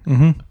thing,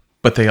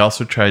 but they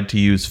also tried to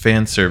use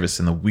fan service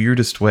in the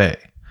weirdest way.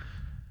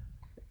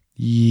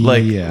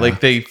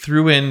 Like they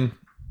threw in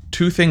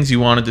 2 things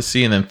you wanted to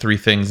see and then 3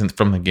 things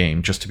from the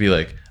game just to be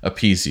like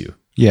appease you.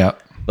 Yeah.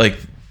 Like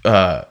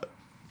the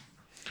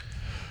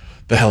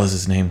hell is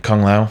his name?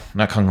 Kung Lao?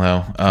 Not Kung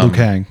Lao. Liu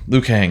Kang.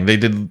 Liu Kang. They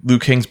did Liu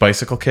Kang's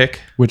bicycle kick.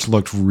 Which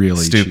looked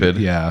really Stupid.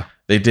 cheap. Yeah.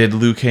 They did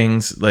Liu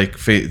Kang's like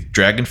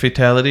dragon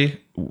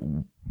fatality.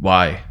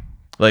 Why?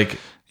 Like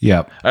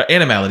Yep.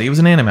 animality. It was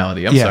an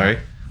animality. I'm Yeah. sorry.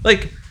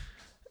 Like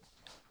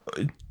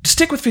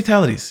stick with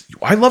fatalities.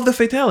 I love the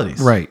fatalities.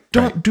 Right,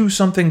 Don't do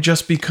something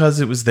just because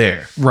it was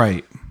there.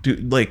 Right.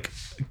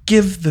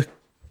 Give the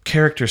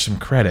character some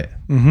credit.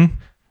 Mm-hmm.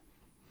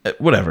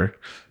 Whatever.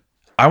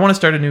 I want to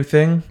start a new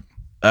thing.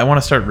 I want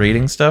to start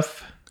rating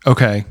stuff.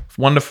 Okay.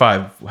 1 to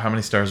 5. How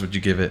many stars would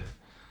you give it?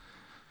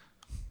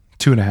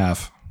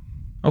 2.5.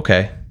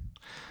 Okay.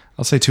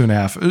 I'll say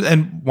 2.5.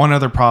 And one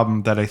other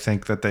problem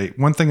that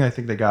one thing I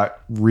think they got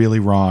really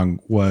wrong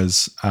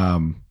was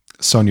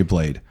Sonya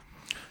Blade.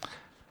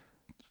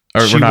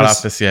 Or She we're not was-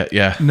 off this yet.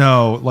 Yeah.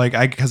 No,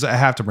 because I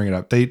have to bring it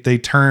up. They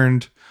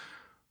turned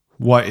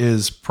what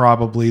is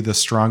probably the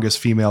strongest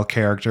female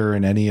character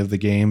in any of the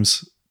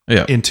games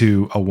Yeah.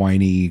 into a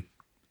whiny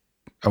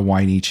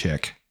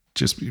chick.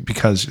 Just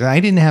because I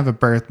didn't have a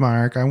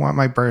birthmark, I want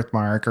my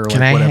birthmark or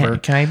whatever.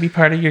 Can I be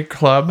part of your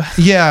club?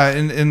 Yeah,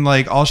 and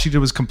like all she did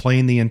was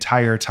complain the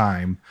entire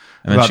time.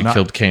 And then about she not-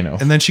 killed Kano.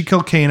 And then she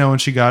killed Kano and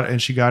she got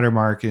her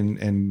mark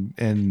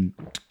and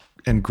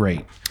and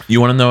great. You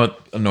want to know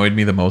what annoyed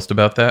me the most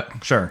about that?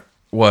 Sure.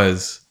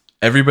 Was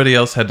everybody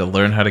else had to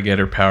learn how to get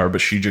her power,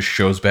 but she just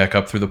shows back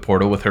up through the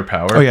portal with her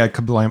power. Oh yeah,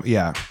 Kablam.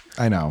 Yeah,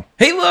 I know.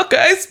 Hey, look,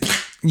 guys.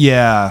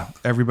 Yeah,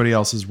 everybody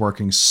else is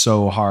working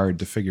so hard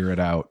to figure it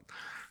out.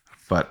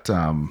 But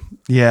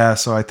yeah,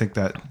 so I think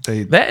that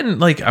That and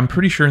like I'm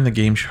pretty sure in the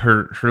game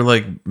her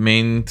like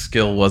main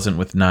skill wasn't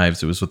with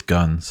knives, it was with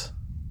guns.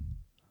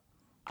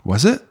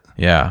 was it?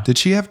 Yeah. Did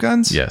she have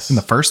guns? Yes. In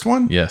the first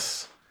one?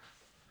 Yes.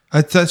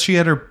 I thought she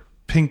had her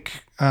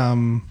pink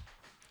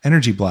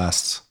energy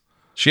blasts.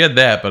 She had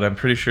that, but I'm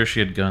pretty sure she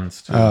had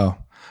guns too. Oh,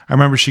 I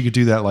remember she could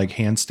do that like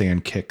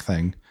handstand kick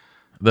thing.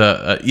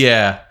 The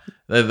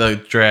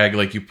drag,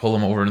 like you pull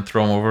them over and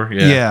throw them over.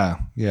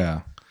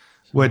 Yeah.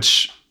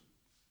 Which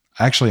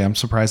actually, I'm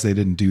surprised they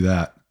didn't do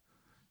that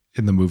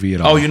in the movie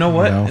at all. Oh, you know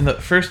what? In the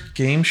first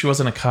game, she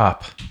wasn't a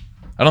cop.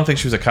 I don't think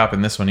she was a cop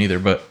in this one either,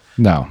 but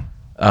No.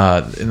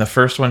 in the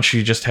first one,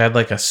 she just had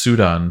like a suit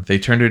on. They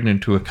turned her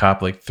into a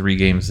cop like 3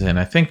 games in.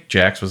 I think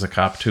Jax was a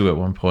cop too at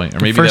one point, or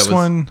maybe First that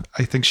was one,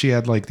 I think she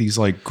had like these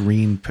like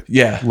green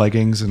Yeah.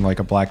 leggings and like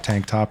a black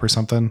tank top or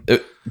something.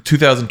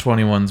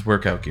 2021's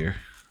workout gear.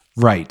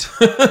 Right.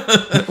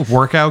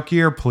 Workout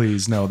gear,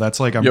 please. No,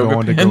 that's like I'm Yoga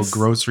going pants? to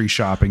go grocery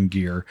shopping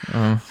gear.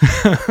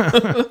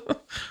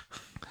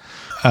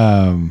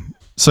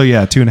 So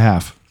yeah,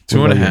 2.5. Two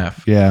What and a about you?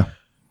 half. Yeah.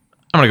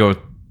 I'm gonna go with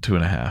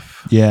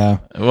 2.5. Yeah.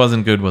 It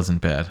wasn't good,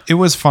 wasn't bad. It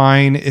was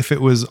fine. If it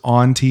was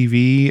on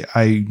TV,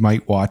 I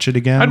might watch it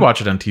again. I'd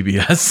watch it on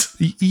TBS.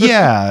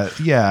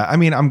 Yeah. I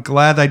mean, I'm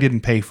glad I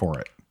didn't pay for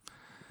it.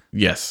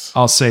 Yes.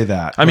 I'll say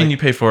that. I mean, you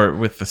pay for it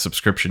with the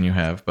subscription you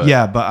have, but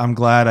Yeah, but I'm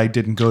glad I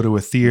didn't go to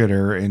a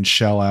theater and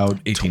shell out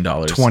 $18.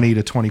 $20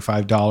 to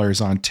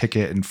 $25 on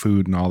ticket and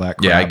food and all that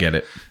crap. Yeah, I get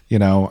it. You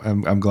know,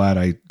 I'm glad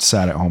I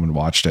sat at home and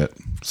watched it.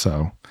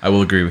 So, I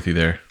will agree with you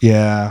there.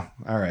 yeah.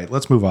 All right,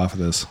 let's move off of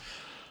this.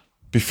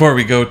 Before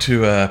we go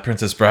to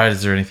Princess Bride,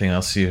 is there anything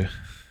else you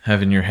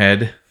have in your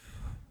head?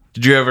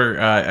 Did you ever?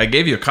 I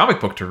gave you a comic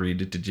book to read.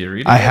 Did you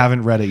read it? I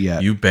haven't read it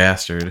yet. You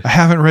bastard. I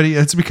haven't read it.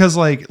 It's because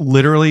like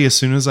literally as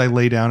soon as I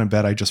lay down in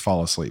bed, I just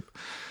fall asleep.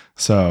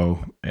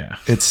 So Yeah.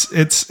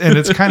 it's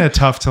kind of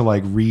tough to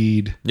like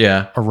read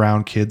Yeah.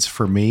 around kids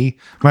for me.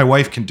 My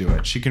wife can do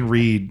it. She can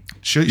read.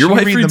 She Your can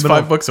wife read reads the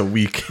middle- $5 a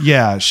week.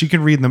 Yeah, she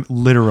can read them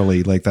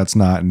literally. Like that's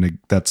not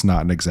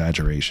an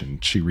exaggeration.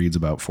 She reads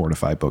about 4 to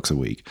 5 books a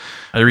week.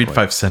 I read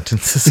 5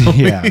 sentences a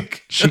Yeah,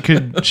 week. she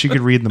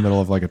could read in the middle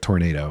of like a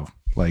tornado.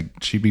 Like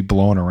she'd be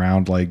blowing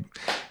around like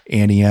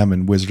Annie M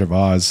and Wizard of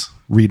Oz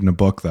reading a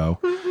book though.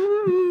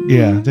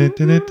 Yeah.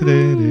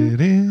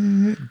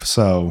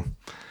 So,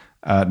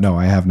 no,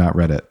 I have not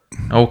read it.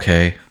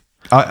 Okay.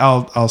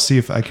 I'll see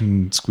if I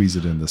can squeeze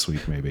it in this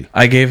week maybe.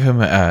 I gave him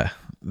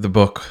the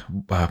book,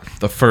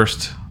 the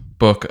first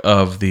book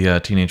of the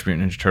Teenage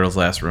Mutant Ninja Turtles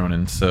Last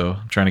Ronin, so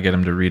I'm trying to get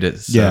him to read it.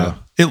 So. Yeah,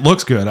 it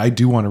looks good. I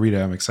do want to read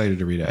it. I'm excited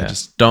to read it. I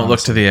just Don't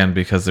look to the end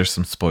because there's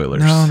some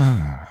spoilers.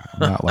 No.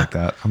 I'm not like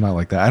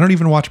that. I don't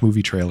even watch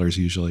movie trailers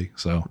usually.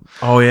 So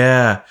Oh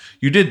yeah,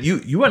 you did.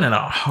 You went in a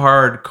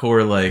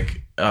hardcore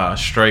like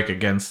strike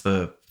against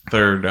the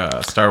third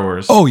Star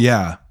Wars. oh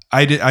yeah,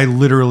 I did. I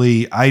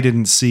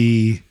didn't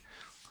see.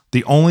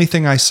 The only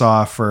thing I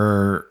saw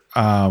for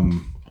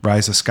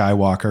Rise of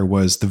Skywalker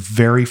was the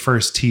very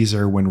first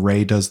teaser when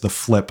Rey does the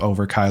flip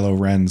over Kylo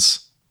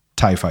Ren's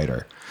TIE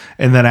fighter.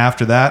 And then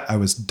after that, I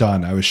was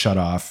done. I was shut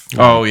off.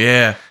 Oh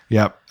yeah.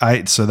 Yep.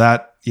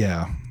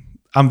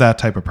 I'm that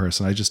type of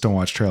person. I just don't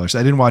watch trailers.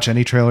 I didn't watch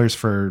any trailers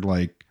for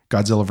like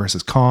Godzilla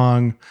versus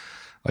Kong,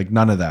 like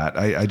none of that.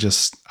 I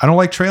don't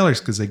like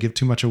trailers because they give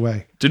too much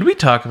away. Did we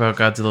talk about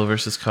Godzilla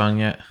versus Kong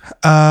yet?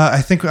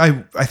 I think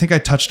I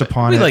touched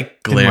upon We it.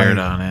 like glared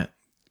on it.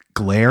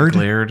 Glared?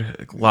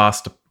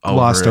 Lost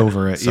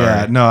Over it. Sorry.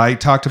 Yeah. No, I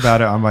talked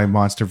about it on my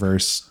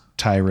Monsterverse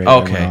tirade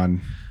Okay. I went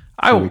on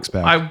a few weeks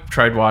back. I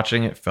tried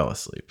watching it, fell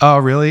asleep. Oh,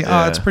 really?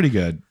 Yeah. Oh, it's pretty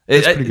good.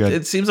 It's pretty good.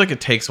 It seems like it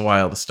takes a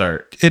while to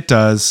start. It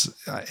does.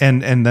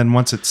 And then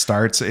once it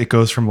starts, it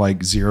goes from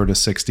like 0 to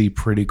 60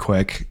 pretty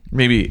quick.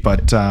 Maybe,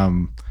 But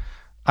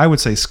I would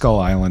say Skull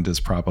Island is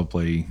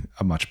probably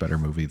a much better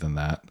movie than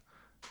that.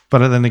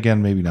 But then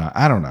again, maybe not.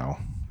 I don't know.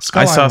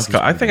 I saw Island was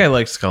Skull. I pretty think good. I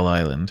liked Skull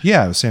Island.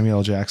 Yeah, it was Samuel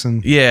L.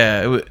 Jackson.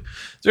 Yeah, it's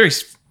very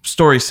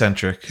story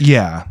centric.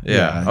 Yeah.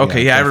 Yeah.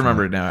 Okay. Yeah, I definitely.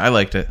 remember it now. I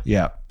liked it.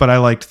 Yeah, but I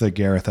liked the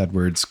Gareth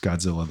Edwards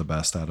Godzilla the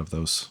best out of the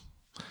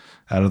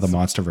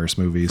MonsterVerse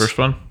movies. First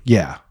one.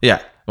 Yeah,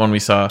 Yeah, one we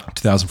saw.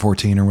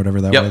 2014 or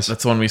whatever that Yep, was.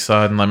 that's the one we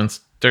saw in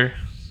Leominster.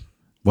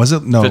 Was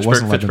it? No, it Fitchburg,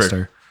 wasn't Fitchburg.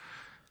 Leominster.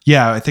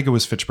 Yeah, I think it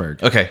was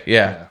Fitchburg. Okay.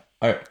 Yeah.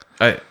 All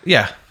right.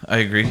 I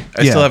agree.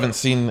 I Yeah. still haven't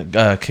seen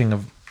King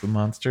of the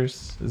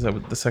Monsters. Is that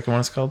what the second one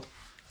is called?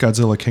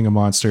 Godzilla King of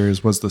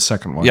Monsters was the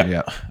second one.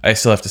 Yeah. I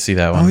still have to see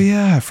that one. Oh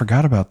yeah, I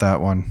forgot about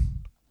that one.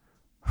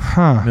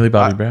 Huh. Millie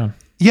Bobby Brown.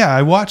 Yeah,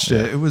 I watched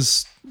it. It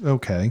was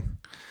okay.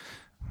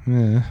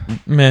 Meh.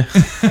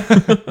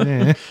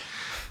 Eh.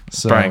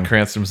 So, Bryan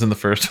Cranston was in the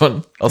first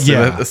one. I'll say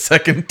Yeah. that the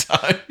second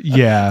time.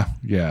 Yeah.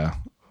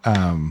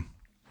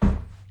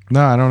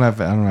 No, I don't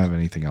have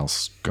anything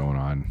else going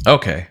on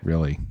Okay.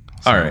 really.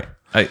 All right.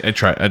 I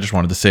tried. I just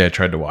wanted to say I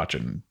tried to watch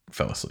it and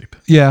fell asleep.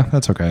 Yeah,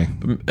 that's okay.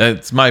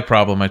 It's my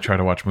problem. I try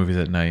to watch movies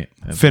at night.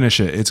 Finish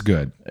it. It's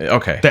good.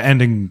 Okay, The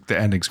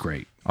ending's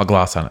great. I'll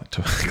gloss on it.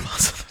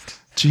 Gloss on it.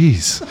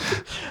 Jeez.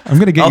 I'm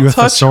going to get I'll you a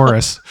touch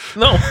thesaurus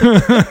No,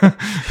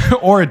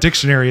 or a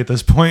dictionary at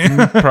this point.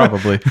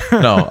 probably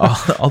no.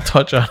 I'll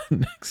touch on it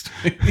next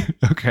week.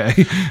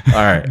 Okay.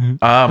 All right.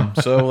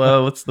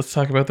 So let's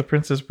talk about The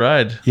Princess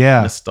Bride.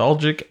 Yeah.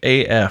 Nostalgic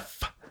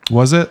AF.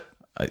 Was it?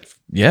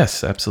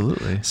 Yes,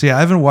 absolutely. See, I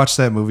haven't watched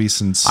that movie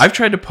since I've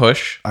tried to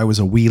push. I was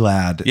a wee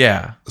lad.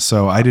 Yeah.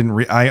 So I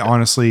didn't I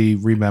honestly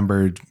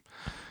remembered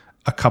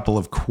a couple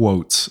of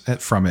quotes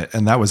from it,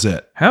 and that was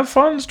it. Have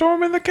fun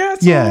storming the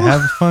castle. Yeah,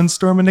 have fun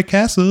storming the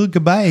castle.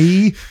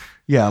 Goodbye.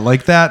 Yeah,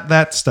 like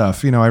that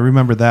stuff. You know, I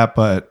remember that,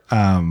 but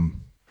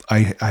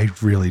I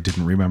really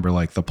didn't remember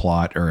like the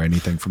plot or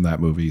anything from that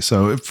movie.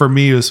 So for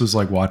me, this was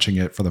like watching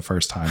it for the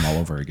first time all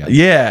over again.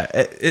 Yeah.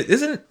 It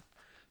isn't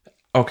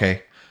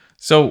okay.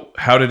 So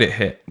how did it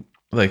hit?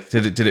 Like,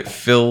 did it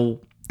fill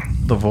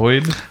the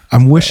void?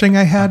 I'm wishing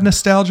I had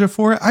nostalgia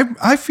for it.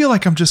 I feel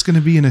like I'm just going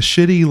to be in a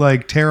shitty,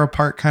 like tear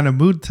apart kind of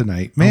mood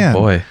tonight, man. Oh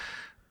boy.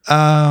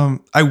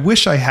 I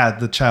wish I had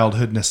the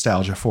childhood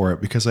nostalgia for it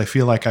because I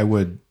feel like I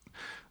would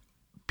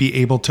be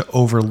able to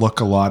overlook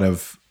a lot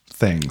of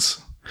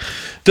things.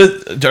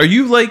 Are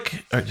you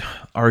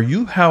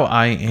how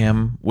I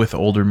am with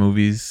older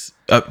movies?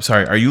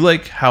 Are you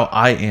like how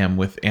I am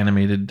with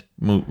animated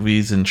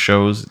movies and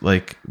shows,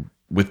 like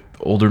with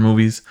older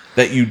movies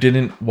that you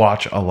didn't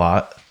watch a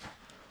lot?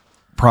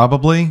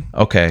 Probably.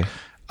 Okay.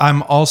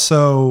 I'm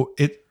also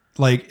if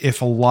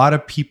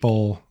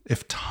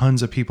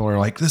tons of people are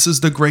like, this is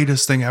the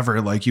greatest thing ever,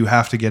 like you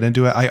have to get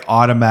into it, I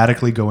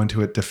automatically go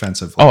into it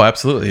defensively. Oh,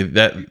 absolutely.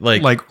 That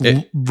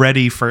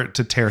ready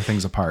to tear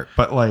things apart.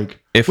 But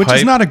If which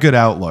is not a good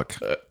outlook.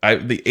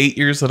 The 8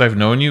 years that I've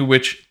known you,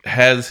 which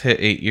has hit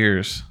 8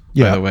 years,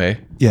 by Yeah. the way,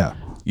 Yeah,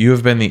 you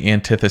have been the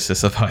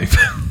antithesis of hype.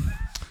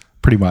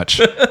 pretty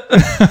much.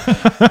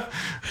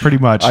 Pretty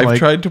much. I've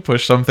tried to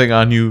push something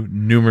on you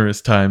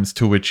numerous times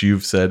to which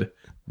you've said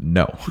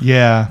no.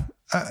 Yeah.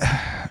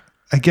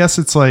 I guess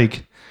it's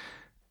like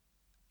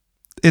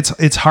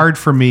it's hard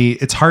for me.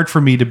 It's hard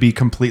for me to be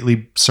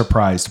completely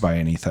surprised by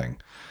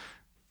anything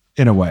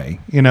in a way,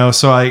 you know?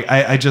 So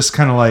I just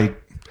kind of like,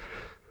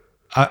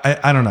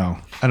 I don't know.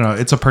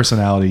 It's a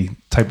personality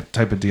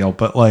type of deal,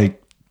 but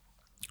like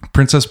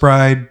Princess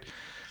Bride,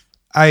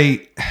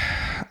 I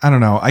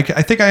don't know. I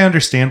think I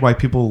understand why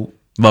people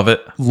love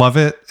it,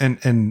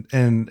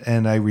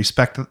 and I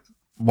respect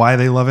why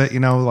they love it. You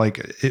know, like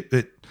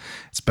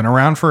it's been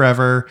around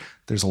forever.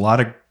 There's a lot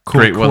of cool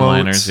great quotes.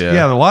 one-liners.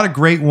 Yeah, a lot of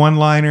great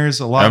one-liners.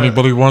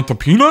 Anybody want the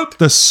peanut?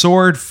 The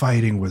sword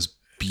fighting was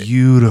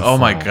beautiful. Oh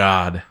my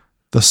god,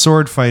 the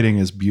sword fighting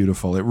is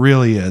beautiful. It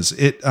really is.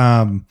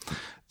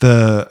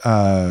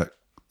 The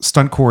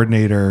stunt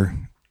coordinator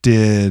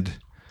did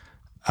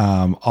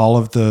all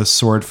of the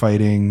sword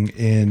fighting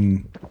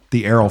in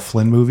the Errol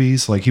Flynn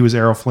movies. Like he was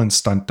Errol Flynn's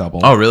stunt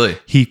double. Oh, really?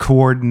 He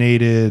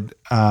coordinated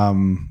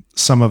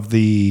some of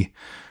the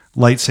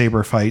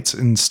lightsaber fights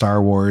in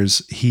Star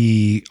Wars.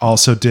 He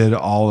also did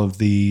all of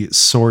the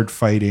sword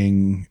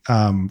fighting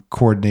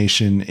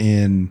coordination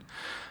in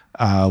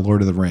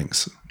Lord of the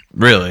Rings.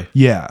 Really?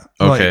 Yeah.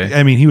 Okay. Like,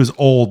 I mean, he was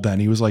old then.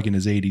 He was like in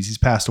his 80s. He's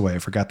passed away. I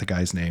forgot the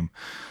guy's name.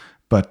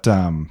 But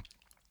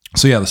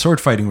so yeah, the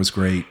sword fighting was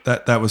great.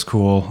 That was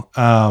cool.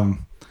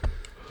 And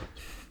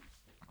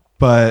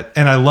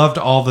I loved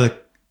all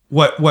the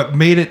what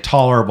made it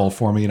tolerable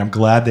for me, and I'm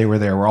glad they were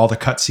there, were all the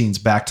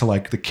cutscenes back to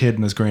like the kid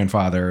and his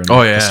grandfather and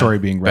the story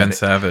being read. Ben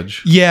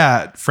Savage.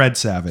 Yeah, Fred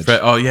Savage.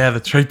 Oh yeah,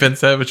 that's right. Ben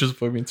Savage is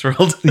being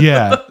thrilled.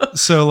 Yeah.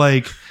 So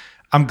like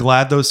I'm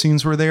glad those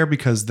scenes were there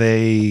because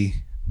they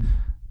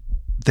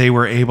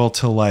were able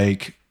to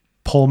like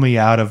pull me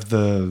out of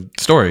the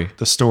story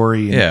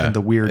and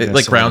the weirdness. It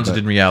like grounded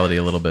in reality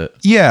a little bit.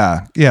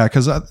 Yeah. Yeah.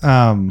 Cause,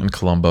 and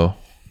Columbo.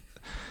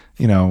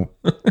 You know,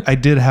 I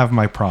did have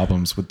my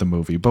problems with the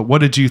movie, but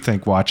what did you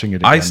think watching it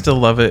again? I still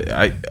love it.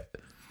 I've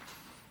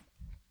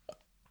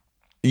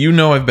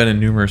been in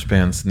numerous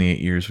bands in the 8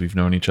 years we've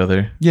known each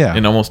other. Yeah.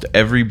 In almost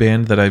every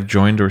band that I've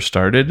joined or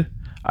started,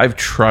 I've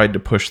tried to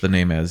push the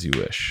name As You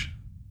Wish.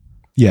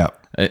 Yeah.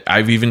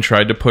 I've even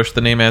tried to push the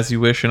name As You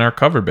Wish in our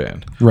cover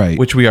band. Right.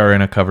 Which we are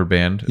in a cover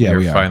band. Yeah,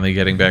 We're finally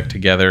getting back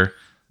together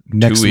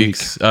next 2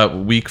 weeks.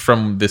 Week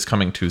from this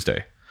coming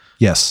Tuesday.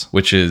 Yes.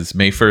 Which is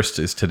May 1st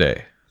is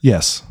today.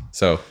 Yes.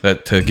 So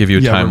that to give you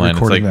a timeline,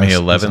 it's like May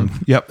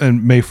 11th. Yep.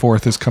 And May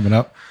 4th is coming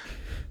up.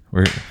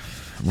 We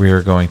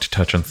are going to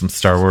touch on some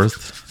Star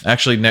Wars.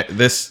 Actually,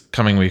 this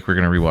coming week, we're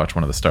going to rewatch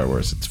one of the Star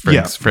Wars. It's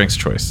Frank's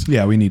choice.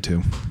 Yeah, we need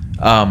to.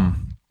 I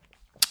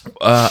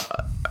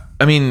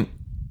mean,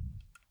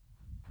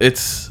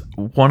 it's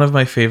one of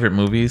my favorite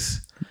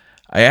movies.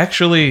 I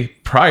actually,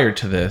 prior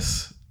to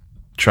this,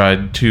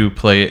 tried to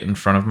play it in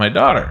front of my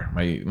daughter,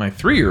 my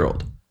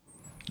 3-year-old,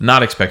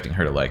 not expecting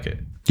her to like it.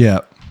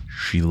 Yeah.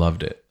 She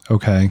loved it.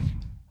 Okay.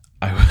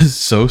 I was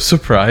so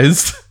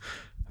surprised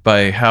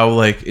by how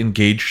like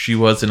engaged she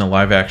was in a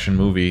live action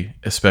movie,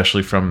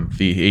 especially from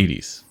the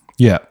 80s.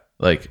 Yeah.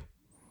 Like,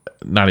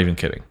 not even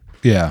kidding.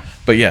 Yeah.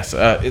 But yes,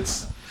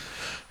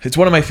 it's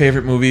one of my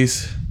favorite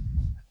movies.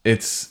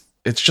 It's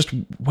just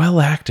well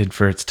acted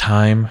for its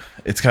time.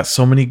 It's got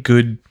so many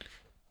good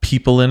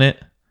people in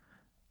it,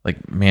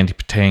 like Mandy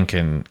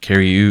Patinkin,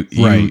 Carrie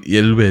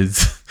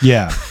Elwes,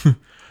 Yeah.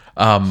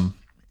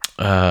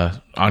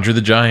 Andre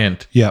the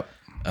Giant. Yep.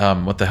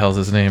 What the hell's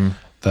his name?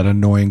 That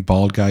annoying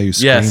bald guy who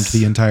screamed Yes.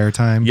 the entire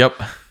time. Yep.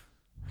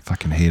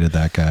 Fucking hated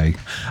that guy.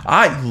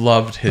 I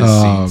loved his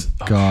Oh, scenes.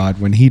 God.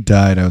 When he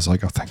died, I was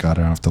like, oh, thank God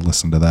I don't have to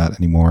listen to that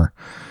anymore.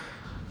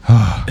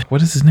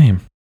 What is his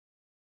name?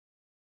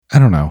 I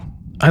don't know.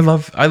 I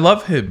love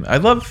him. I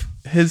love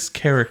his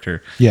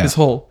character. Yeah. His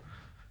whole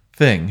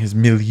thing, his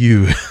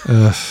milieu.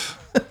 Ugh.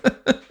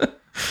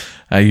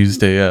 I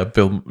used a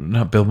Bill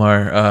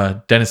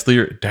Maher, Dennis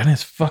Leary.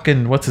 Dennis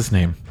fucking, what's his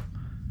name?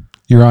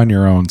 You're on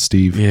your own,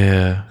 Steve.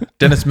 Yeah.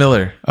 Dennis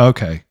Miller.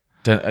 Okay.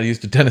 I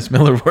used a Dennis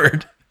Miller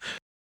word.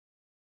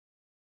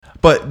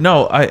 But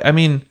no, I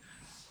mean,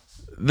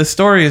 the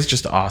story is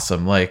just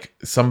awesome. Like,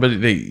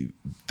 somebody,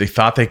 they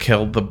thought they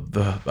killed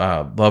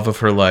the love of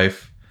her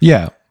life.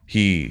 Yeah.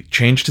 He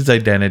changed his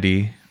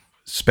identity,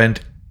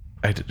 spent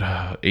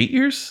 8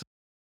 years?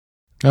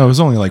 Oh, it was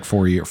only like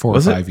 4 or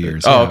Was it? 5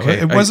 years. Oh, Yeah. okay.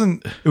 It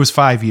wasn't, it was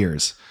 5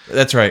 years.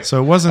 That's right.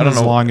 So it wasn't as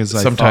long as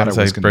I thought it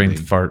was going brain to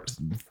be. fart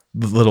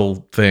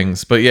little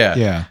things. But yeah,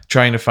 Yeah.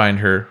 trying to find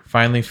her,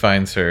 finally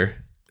finds her,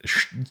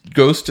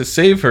 goes to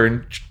save her,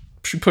 and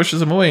she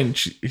pushes him away. And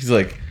he's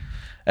like,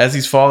 as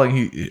he's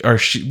falling,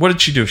 what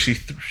did she do? She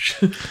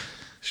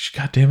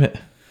God damn it.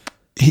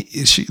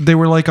 They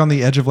were like on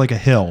the edge of like a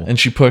hill. And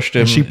she pushed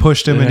him. And she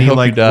pushed him, and I he hope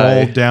like you die.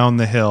 rolled down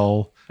the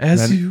hill.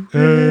 As you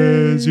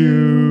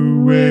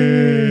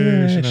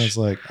wish. And I was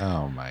like,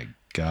 oh my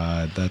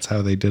God, that's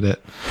how they did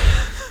it.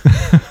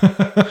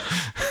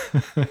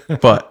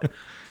 But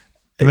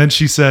And then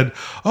she said,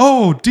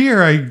 oh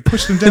dear, I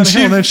pushed him down the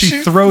hill. And then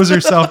she throws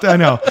herself down. I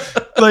know.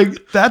 Like,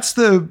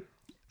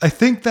 I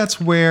think that's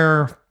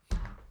where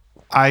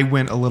I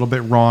went a little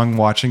bit wrong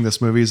watching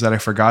this movie, is that I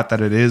forgot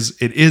that it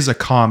is a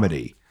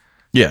comedy.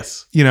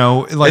 yes, You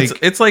know, like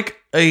it's like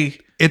a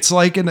it's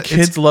like an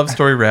kid's love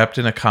story wrapped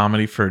in a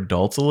comedy for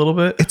adults a little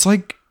bit. It's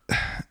like,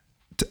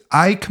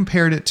 I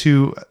compared it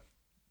to,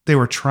 they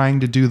were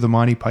trying to do the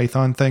Monty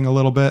Python thing a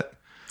little bit.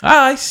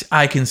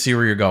 I can see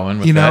where you're going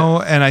with You that.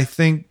 know, and I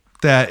think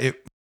that it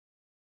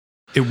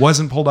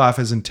wasn't pulled off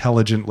as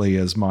intelligently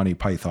as Monty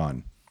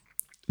Python.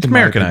 It's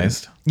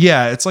Americanized.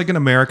 Yeah, it's like an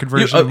American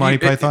version of Monty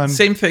Python,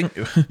 Same thing.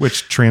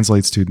 which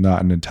translates to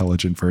not an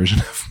intelligent version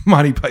of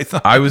Monty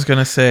Python. I was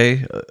gonna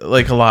say,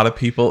 like a lot of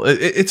people,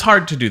 it's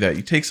hard to do that.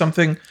 You take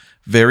something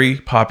very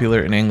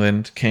popular in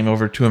England, came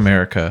over to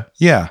America,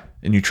 Yeah,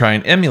 and you try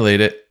and emulate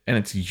it, and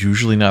it's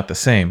usually not the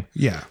same.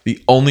 yeah.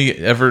 The only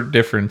ever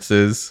difference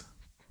is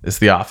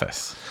The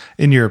Office.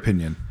 In your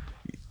opinion,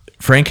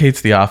 Frank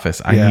hates The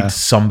Office. I Yeah. need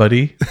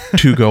somebody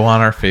to go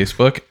on our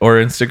Facebook or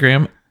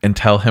Instagram and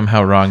tell him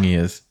how wrong he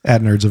is.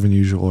 at Nerds of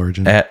Unusual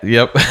Origin.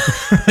 Yep.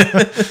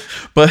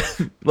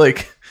 But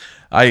like,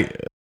 I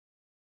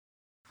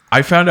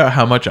found out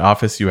how much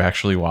Office you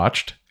actually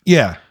watched.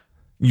 Yeah,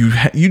 You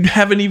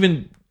haven't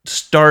even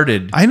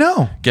started I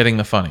know. getting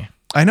the funny.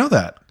 I know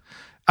that.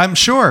 I'm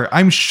sure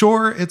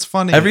it's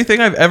funny. Everything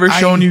I've ever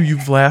shown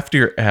you've laughed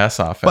your ass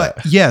off But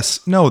at. yes,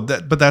 no,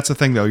 but that's the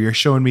thing though. You're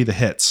showing me the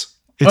hits.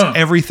 It's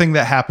everything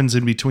that happens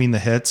in between the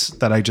hits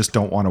that I just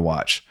don't want to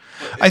watch.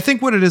 I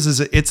think what it is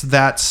it's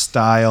that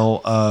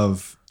style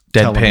of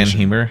Deadpan television,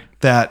 humor.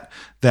 that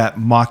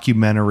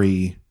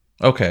mockumentary,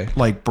 Okay.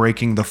 like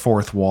breaking the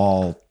fourth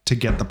wall to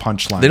get the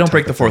punchline. They don't type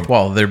break the of fourth thing.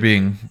 wall. They're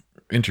being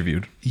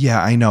interviewed.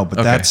 Yeah, I know, but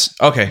Okay. that's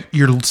okay.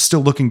 you're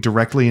still looking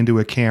directly into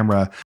a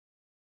camera.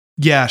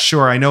 Yeah,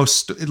 sure. I know,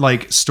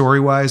 like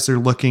story-wise, they're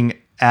looking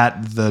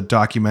at the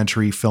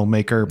documentary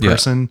filmmaker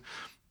person,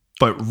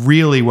 but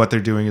really what they're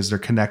doing is they're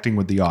connecting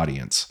with the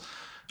audience.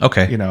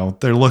 Okay. You know,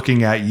 they're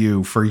looking at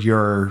you for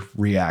your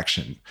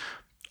reaction.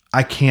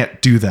 I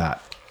can't do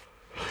that.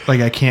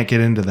 Like, I can't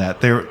get into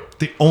that.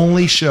 The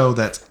only show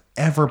that's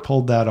ever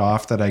pulled that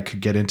off that I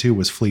could get into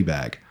was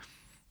Fleabag.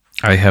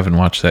 I haven't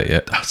watched that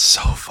yet. That's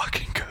so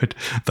fucking good.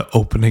 The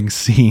opening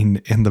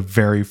scene in the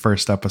very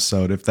first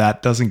episode, if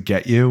that doesn't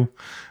get you,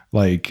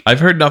 like, I've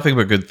heard nothing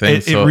but good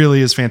things. it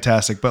really is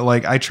fantastic. But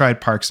like, I tried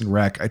Parks and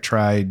Rec. I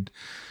tried,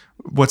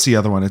 what's the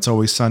other one? It's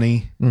Always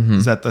Sunny.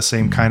 Is that the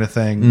same kind of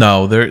thing?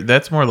 No,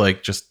 that's more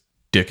like just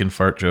dick and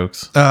fart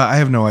jokes. I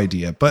have no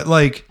idea. But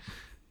like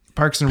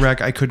Parks and Rec,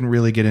 I couldn't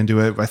really get into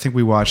it. I think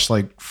we watched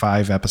like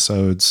 5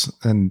 episodes,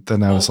 and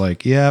then I was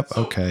like, yep,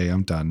 okay,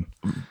 I'm done.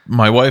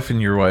 My wife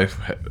and your wife,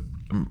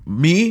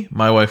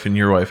 my wife and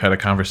your wife had a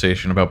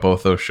conversation about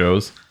both those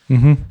shows.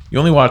 Mm-hmm. You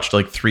only watched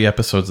like 3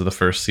 episodes of the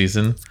first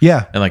season.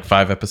 Yeah. And like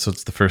 5 episodes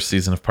of the first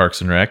season of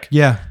Parks and Rec.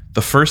 Yeah.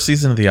 The first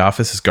season of The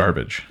Office is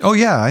garbage. Oh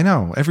yeah, I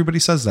know. Everybody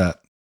says that.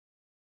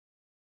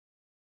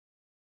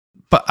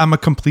 But I'm a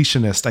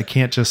completionist. I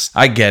can't just.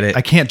 I get it.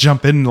 I can't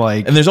jump in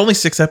like. And there's only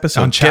 6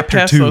 episodes. On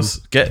chapter 2,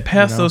 Get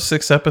past those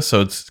 6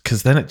 episodes,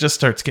 because then it just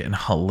starts getting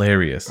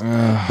hilarious.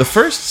 The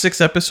first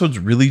 6 episodes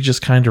really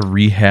just kind of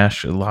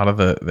rehash a lot of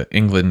the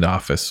England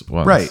Office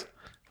ones. Right.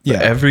 Yeah.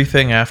 But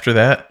everything after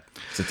that,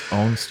 it's its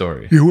own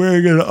story. You're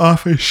wearing an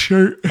Office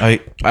shirt.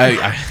 I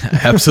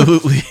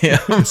absolutely am.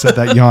 I said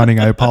that yawning.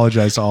 I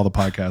apologize to all the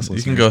podcast listeners.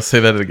 You can go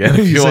say that again if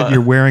You you said want.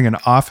 you're wearing an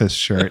Office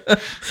shirt.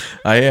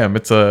 I am.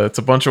 It's a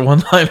bunch of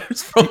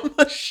one-liners from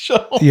the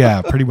show.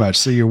 Yeah, pretty much.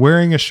 So you're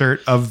wearing a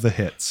shirt of the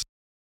hits.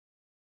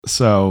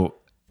 So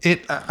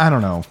I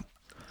don't know.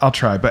 I'll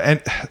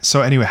try.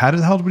 So anyway, how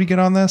the hell did we get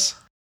on this?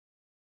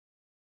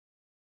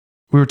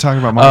 We were talking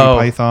about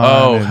Monty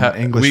Python and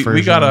English versions.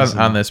 We got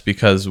on this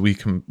because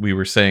we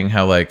were saying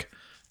how like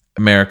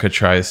America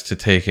tries to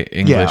take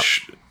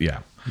English,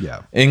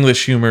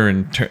 English humor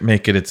and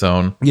make it its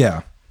own.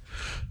 Yeah.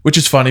 Which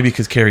is funny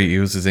because Carrie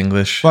Hughes is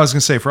English. Well, I was going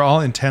to say, for all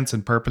intents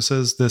and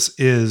purposes, this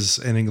is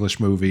an English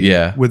movie.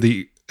 Yeah. With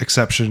the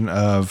exception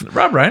of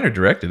Rob Reiner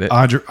directed it.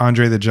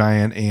 Andre the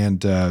Giant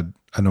and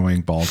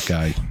annoying bald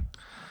guy.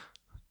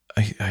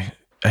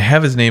 I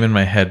have his name in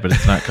my head, but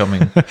it's not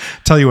coming.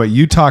 Tell you what,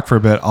 you talk for a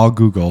bit. I'll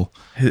Google.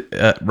 I'm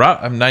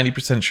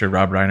 90% sure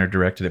Rob Reiner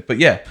directed it, but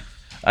yeah,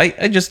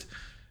 I just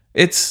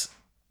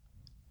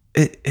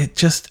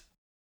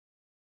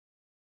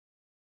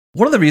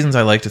one of the reasons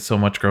I liked it so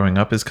much growing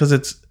up is because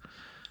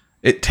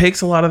it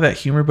takes a lot of that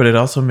humor, but it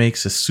also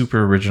makes a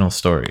super original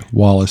story.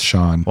 Wallace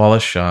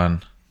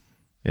Shawn.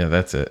 Yeah,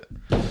 that's it.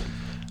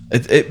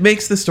 It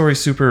makes the story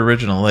super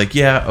original. Like,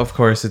 yeah, of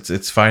course,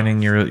 it's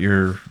finding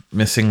your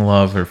missing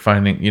love or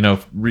finding,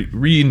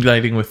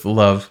 reuniting with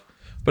love.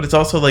 But it's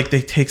also like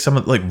they take some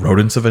of like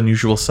rodents of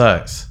unusual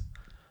size.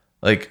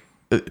 Like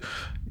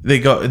they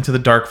go into the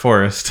dark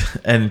forest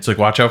and it's like,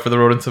 watch out for the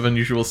rodents of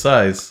unusual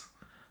size.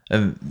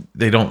 And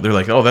they're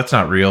like, oh, that's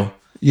not real.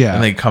 Yeah.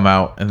 And they come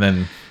out and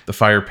then the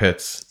fire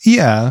pits.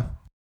 Yeah.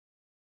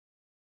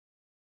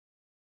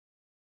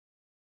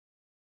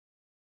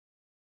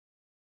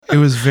 It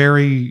was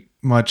very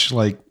much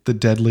like the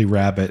Deadly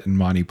Rabbit in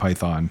Monty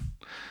Python,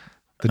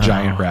 the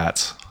giant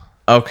rats.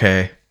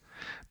 Okay.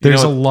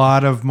 There's a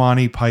lot of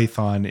Monty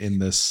Python in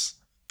this.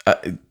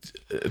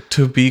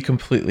 To be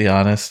completely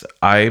honest,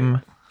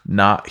 I'm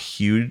not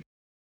huge.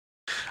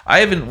 I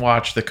haven't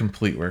watched the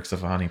complete works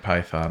of Monty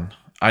Python.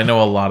 I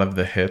know a lot of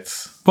the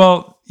hits.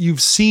 Well,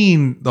 you've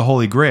seen The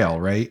Holy Grail,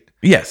 right?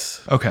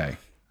 Yes. Okay.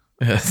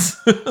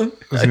 Yes. I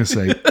was going to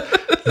say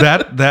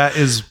that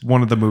is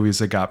one of the movies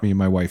that got me and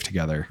my wife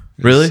together.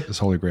 Really? Is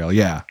Holy Grail.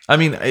 Yeah. I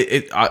mean,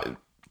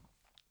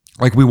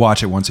 like we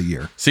watch it once a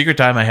year. Secret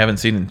Time I haven't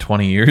seen in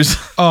 20 years.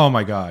 Oh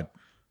my God.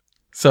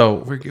 So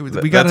we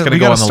got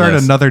to start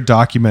another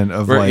document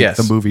of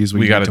the movies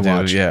we got to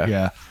watch.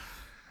 Yeah.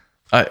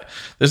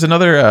 There's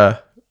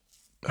another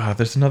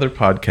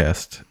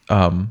podcast.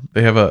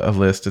 They have a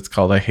list. It's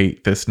called I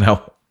Hate This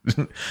Now.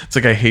 It's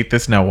like I Hate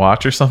This Now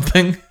Watch or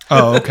something.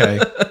 Oh, okay.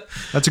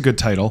 That's a good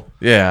title.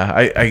 Yeah,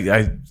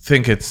 I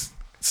think it's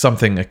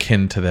something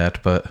akin to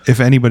that. But if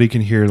anybody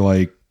can hear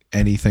like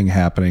anything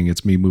happening,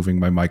 it's me moving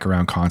my mic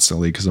around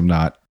constantly because I'm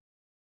not.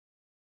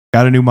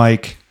 Got a new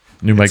mic.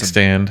 Mic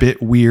stand.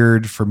 Bit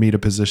weird for me to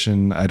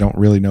position. I don't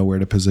really know where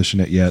to position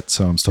it yet,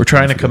 so I'm still. We're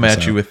trying to come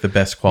at you with the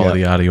best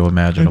quality audio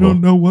imaginable. I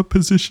don't know what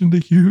position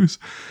to use.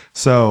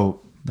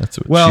 So that's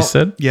what she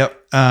said.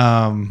 Yep.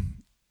 Come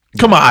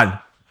on.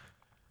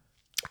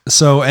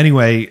 So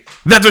anyway,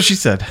 that's what she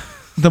said.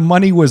 The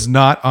money was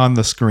not on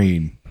the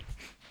screen.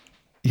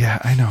 Yeah,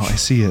 I know. I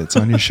see it. It's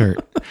on your shirt.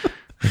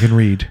 I can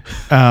read.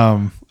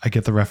 I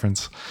get the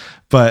reference,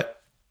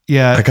 but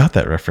yeah, I got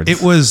that reference.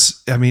 It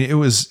was. I mean, it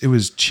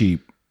was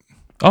cheap.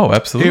 Oh,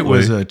 absolutely. It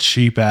was a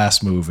cheap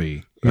ass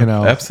movie,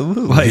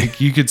 Absolutely. Like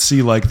you could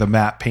see like the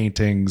matte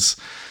paintings,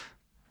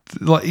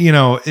 like,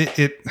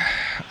 it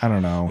I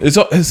don't know. It's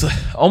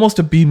almost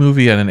a B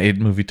movie and an A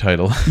movie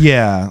title.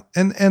 Yeah.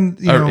 And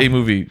A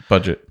movie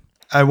budget.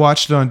 I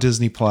watched it on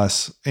Disney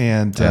Plus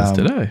and as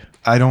did I.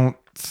 I don't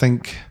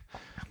think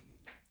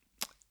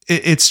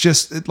it's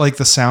just like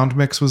the sound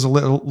mix was a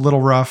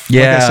little rough.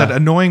 Yeah. Like I said,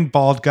 annoying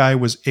bald guy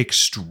was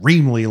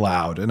extremely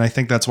loud. And I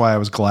think that's why I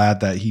was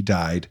glad that he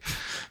died.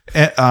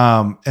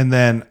 And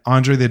then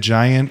Andre the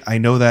Giant, I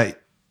know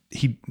that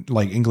he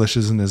like English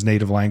isn't his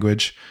native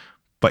language,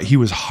 but he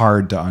was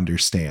hard to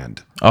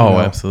understand. Oh,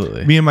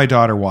 absolutely. Me and my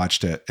daughter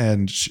watched it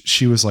and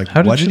she was like,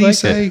 what did he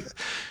say? It?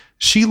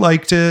 She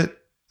liked it.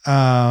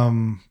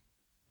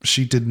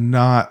 She did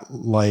not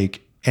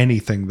like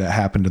anything that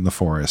happened in the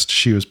forest.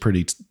 She was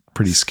pretty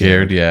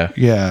scared. Yeah.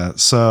 Yeah.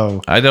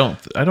 So I don't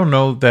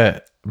know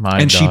that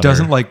my she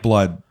doesn't like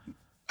blood.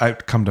 I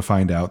come to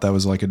find out that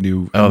was like a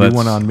new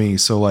one on me.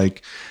 So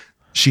like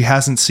she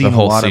hasn't seen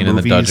a lot of movies. In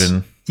the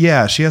dungeon.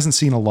 Yeah, she hasn't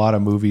seen a lot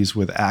of movies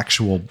with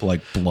actual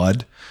like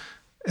blood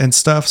and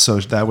stuff. So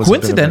that was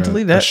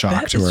coincidentally a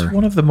shock to her. That is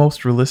one of the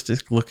most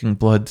realistic looking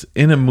bloods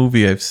in a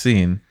movie I've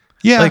seen.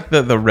 Yeah. Like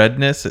the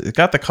redness, it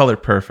got the color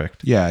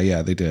perfect.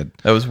 Yeah, they did.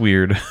 That was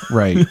weird.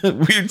 Right.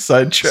 Weird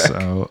sidetrack.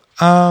 So,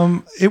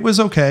 it was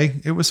okay.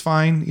 It was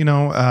fine.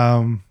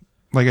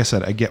 Like I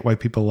said, I get why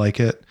people like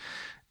it.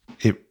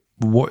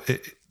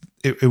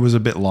 It was a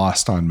bit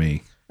lost on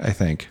me, I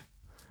think.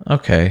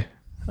 Okay.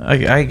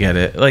 I get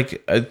it.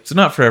 Like, it's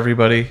not for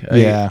everybody.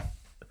 Yeah.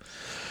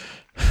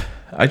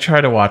 I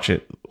try to watch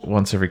it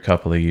once every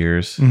couple of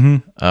years.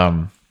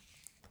 Mm-hmm.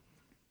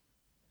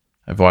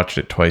 I've watched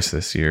it twice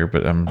this year,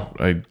 but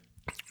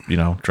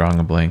drawing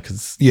a blank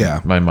because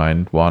my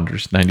mind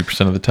wanders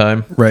 90% of the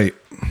time. Right.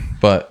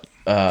 But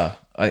I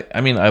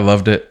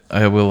loved it.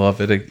 I will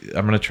love it.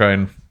 I'm gonna try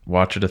and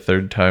watch it a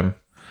third time,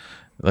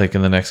 like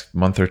in the next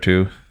month or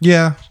two.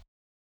 Yeah.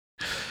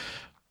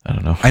 I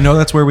don't know. I know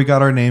that's where we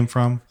got our name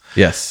from.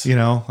 Yes.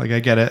 I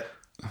get it,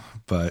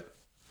 but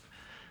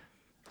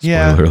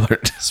Spoiler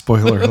alert.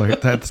 Spoiler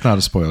alert. That's not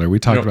a spoiler. We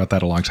talked about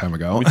that a long time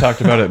ago. We talked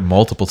about it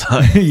multiple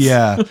times.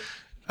 Yeah.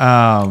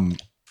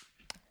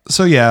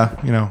 So yeah,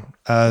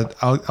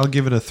 I'll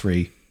give it a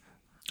 3.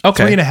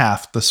 Okay.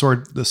 3.5.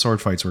 The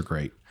sword fights were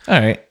great. All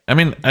right. I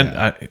mean,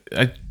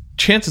 I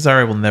chances are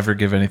I will never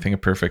give anything a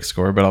perfect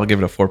score, but I'll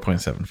give it a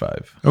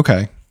 4.75.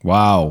 Okay.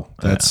 Wow.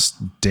 That's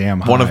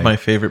damn high. One of my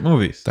favorite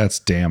movies. That's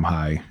damn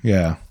high.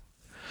 Yeah.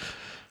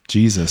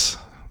 Jesus.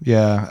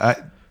 Yeah.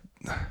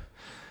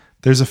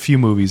 There's a few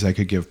movies I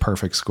could give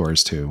perfect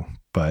scores to,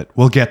 but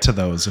we'll get to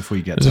those if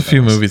we get There's to a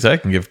few those. movies I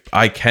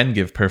can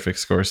give perfect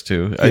scores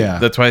to. Yeah.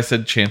 That's why I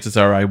said chances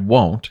are I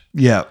won't,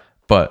 Yeah.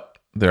 but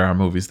there are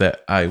movies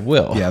that I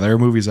will. Yeah. There are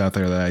movies out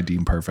there that I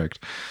deem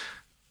perfect,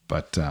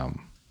 but,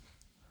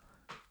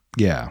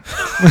 yeah.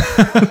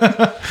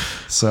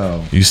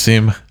 So You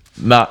seem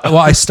not. well,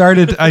 I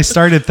started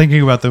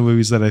thinking about the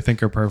movies that I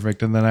think are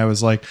perfect, and then I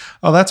was like,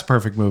 oh, that's a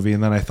perfect movie.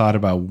 And then I thought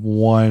about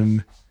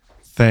one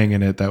thing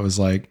in it that was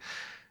like,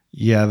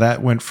 yeah,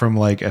 that went from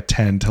like a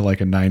 10 to like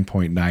a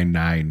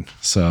 9.99.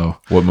 So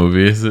What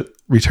movie is it?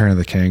 Return of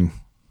the King.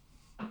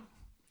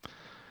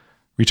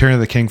 Return of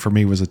the King for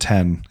me was a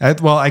 10.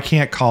 I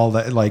can't call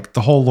that, like,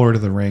 the whole Lord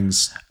of the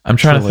Rings I'm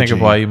trying to think of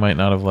trilogy. why you might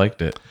not have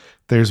liked it.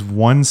 There's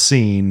one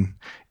scene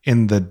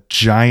in the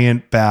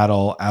giant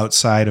battle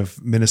outside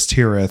of Minas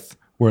Tirith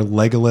where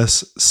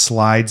Legolas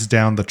slides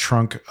down the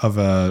trunk of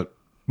a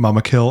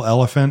Mumakil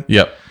elephant.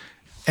 Yep.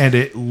 And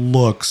it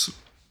looks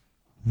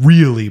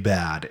really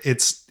bad.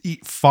 It's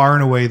far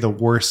and away the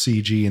worst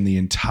CG in the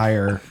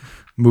entire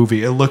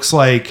movie. It looks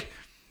like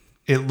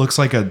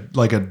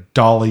a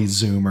dolly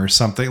zoom or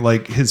something.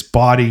 Like his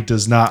body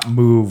does not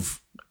move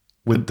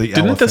with the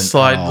elephant. Didn't the at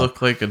slide all.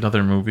 look like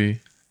another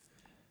movie?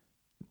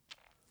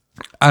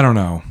 I don't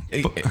know.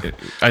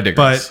 I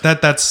digress.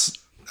 But that's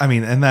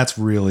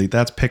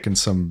picking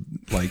some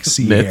like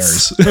sea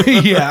Nits.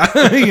 hairs. Yeah.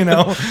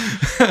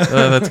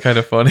 That's kind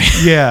of funny.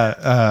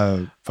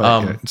 Yeah.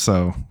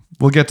 So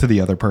we'll get to the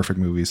other perfect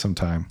movies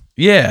sometime.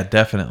 Yeah,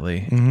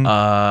 definitely. Mm-hmm.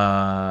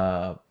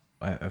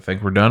 I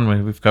think we're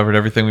done. We've covered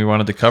everything we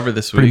wanted to cover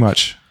this week. Pretty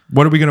much.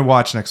 What are we going to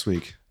watch next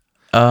week?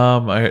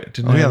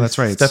 That's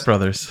right. Step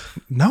Brothers.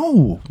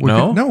 No.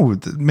 No?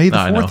 May the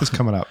I know. 4th is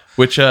coming up.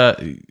 Which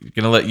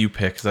gonna let you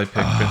pick because I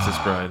picked Princess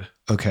Bride.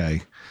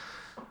 Okay.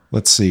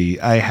 Let's see.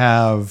 I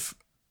have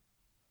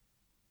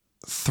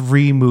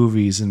 3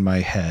 movies in my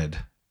head.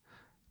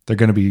 They're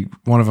going to be,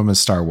 one of them is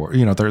Star Wars.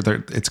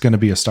 It's going to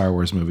be a Star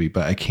Wars movie,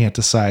 but I can't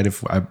decide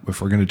if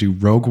we're going to do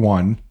Rogue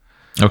One,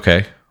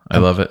 Okay, I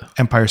love it.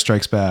 Empire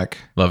Strikes Back,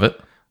 Love it.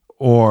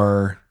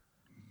 or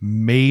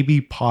maybe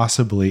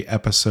possibly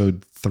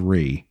Episode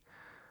 3.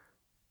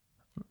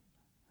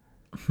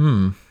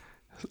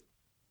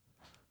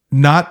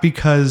 Not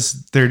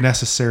because they're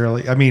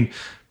necessarily, I mean,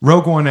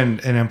 Rogue One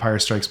and Empire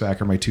Strikes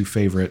Back are my 2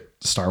 favorite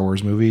Star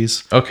Wars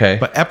movies. Okay.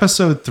 But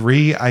Episode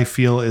 3, I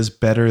feel, is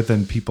better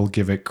than people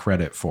give it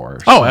credit for.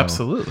 Oh,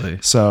 absolutely.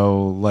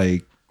 So,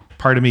 like,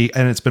 part of me,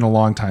 and it's been a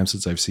long time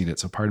since I've seen it,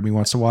 so part of me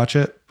wants to watch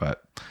it.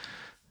 But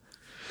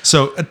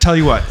so, I tell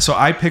you what. So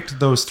I picked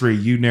those 3.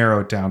 You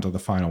narrow it down to the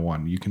final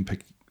one. You can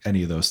pick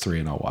any of those 3,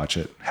 and I'll watch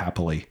it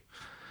happily.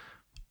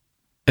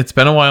 It's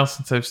been a while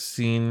since I've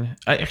seen.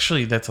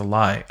 Actually, that's a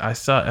lie. I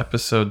saw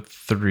Episode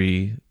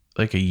 3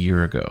 like a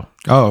year ago.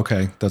 Oh,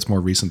 okay. That's more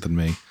recent than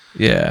me.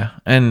 Yeah,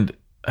 and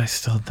I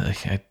still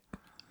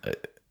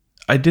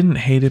I didn't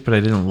hate it, but I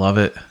didn't love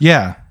it.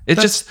 Yeah.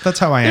 It's that's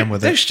how I am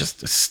with it. There's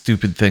just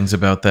stupid things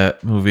about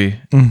that movie.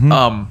 Mm-hmm.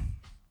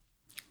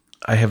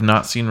 I have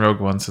not seen Rogue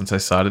One since I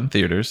saw it in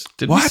theaters.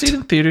 Did we What? see it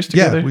in theaters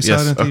together? Yeah, we saw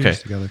it in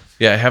theaters together.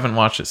 Yeah, I haven't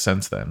watched it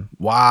since then.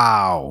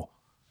 Wow.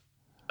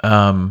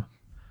 And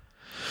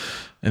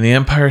The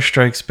Empire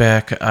Strikes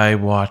Back, I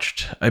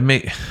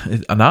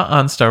not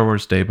on Star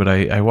Wars Day, but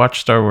I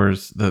watched Star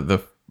Wars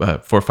the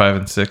 4, 5,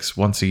 and 6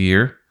 once a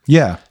year,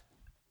 Yeah.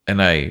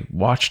 and I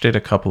watched it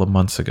a couple of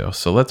months ago.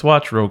 So let's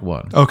watch Rogue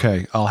One.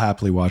 Okay. I'll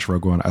happily watch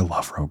Rogue One. I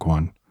love Rogue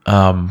One.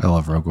 I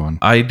love Rogue One.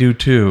 do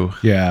too.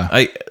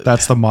 Yeah.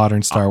 That's the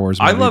modern Star Wars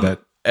movie. I love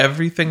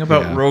everything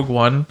about Rogue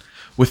One,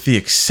 with the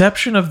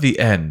exception of the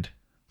end.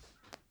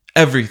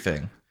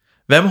 Everything.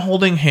 them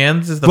holding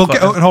hands is the. Hold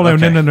on,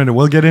 okay. no.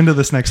 We'll get into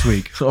this next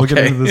week. We'll get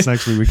Okay. into this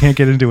next week. We can't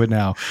get into it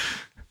now.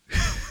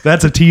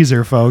 That's a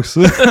teaser, folks.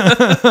 All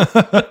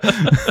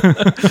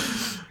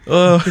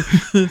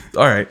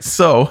right,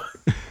 so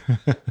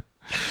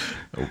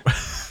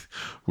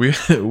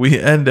we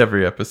end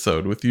every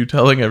episode with you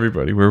telling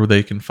everybody where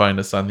they can find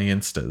us on the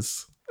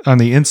Instas. On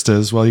the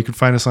Instas, well, you can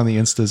find us on the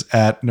Instas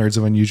at Nerds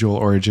of Unusual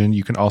Origin.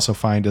 You can also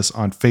find us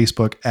on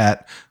Facebook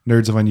at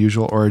Nerds of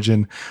Unusual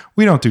Origin.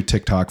 We don't do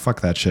TikTok.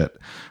 Fuck that shit.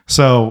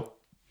 So,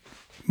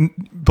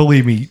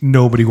 believe me,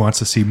 nobody wants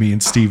to see me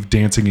and Steve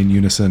dancing in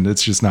unison.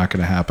 It's just not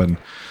going to happen.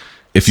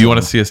 If you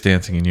want to see us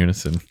dancing in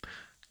unison,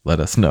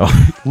 let us know.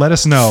 Let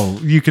us know.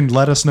 You can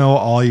let us know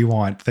all you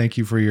want. Thank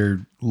you for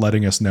your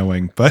letting us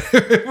knowing, but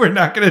we're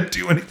not going to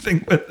do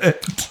anything with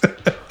it.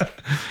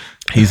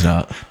 He's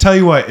not. Tell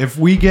you what, if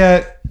we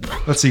get,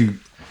 let's see,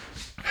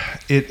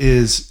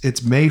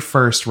 it's May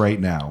 1st right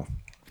now.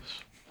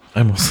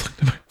 I almost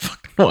looked at my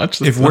fucking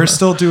watch. If we're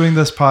still doing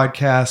this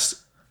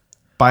podcast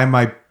by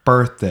my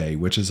birthday,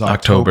 which is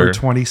October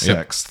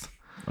 26th.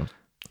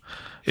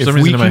 For some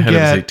reason in my head it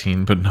was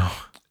 18, but no.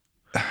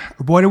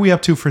 What are we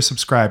up to for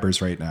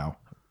subscribers right now?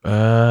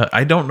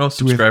 I don't know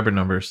subscriber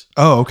numbers.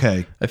 Oh,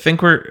 okay. I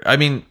think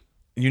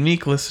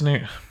unique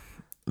listener.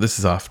 This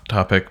is off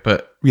topic,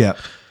 but Yeah.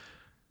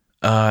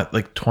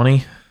 like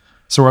 20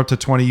 So we're up to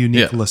 20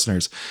 unique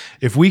listeners.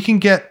 If we can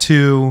get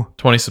to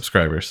 20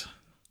 subscribers.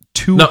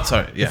 Yeah.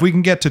 Yeah. If we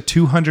can get to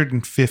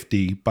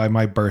 250 by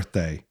my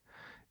birthday,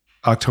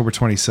 October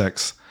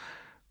 26th,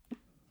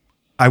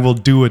 I will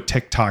do a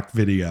TikTok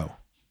video.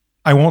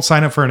 I won't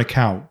sign up for an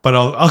account, but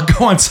I'll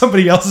go on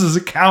somebody else's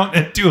account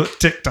and do a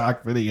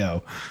TikTok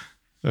video.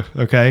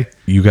 Okay?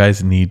 You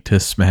guys need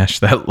to smash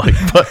that like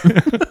button.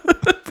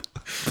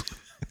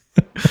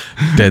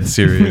 Dead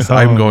serious. Oh,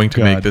 I'm going to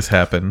God. make this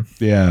happen.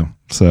 Yeah.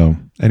 So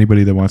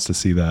anybody that wants to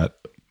see that.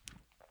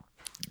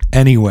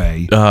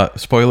 Anyway.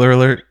 Spoiler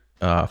alert.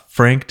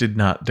 Frank did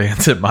not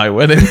dance at my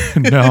wedding.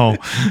 No.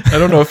 I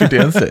don't know if he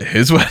danced at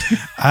his wedding.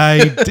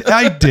 I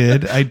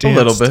did. I danced.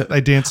 A little bit. I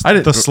danced I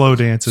didn't- the slow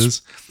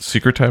dances.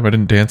 Secret time, I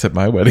didn't dance at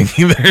my wedding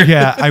either.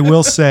 Yeah, I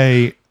will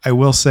say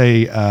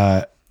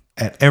at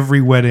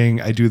every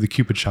wedding I do the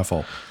Cupid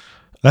shuffle.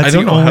 That's I the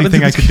don't know how only to thing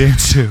do I the- could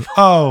dance to.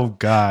 Oh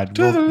God.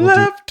 To the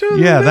left, to the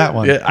Yeah, left. that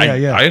one.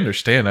 Yeah. I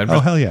understand. Oh,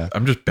 hell yeah.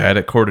 I'm just bad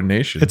at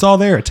coordination. It's all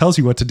there. It tells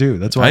you what to do.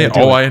 That's why I do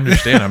it. I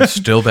understand. I'm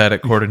still bad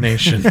at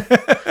coordination.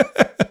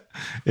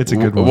 It's a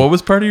good one. What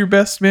was part of your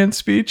best man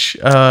speech?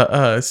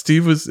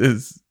 Steve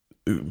is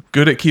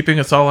good at keeping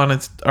us all on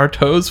our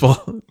toes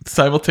while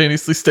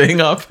simultaneously staying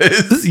off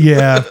his.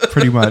 Yeah,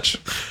 pretty much.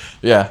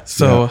 Yeah.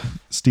 So Yeah.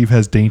 Steve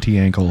has dainty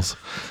ankles.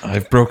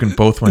 I've broken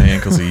both my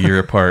ankles a year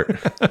apart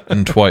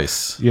and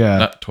twice.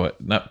 Yeah.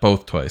 Not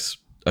both twice.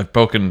 I've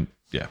broken.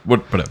 Yeah.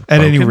 Whatever.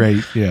 At any Broken?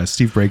 rate, yeah,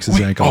 Steve breaks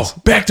his ankles.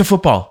 Oh, back to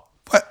football.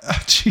 What?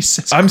 Oh,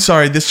 Jesus. I'm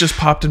sorry. This just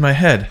popped in my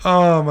head.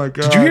 Oh my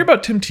God. Did you hear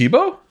about Tim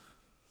Tebow?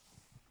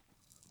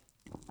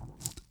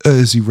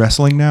 Is he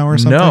wrestling now or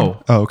something?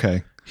 No. Oh,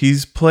 okay.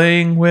 He's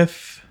playing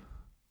with.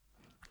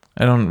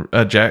 I don't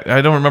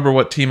remember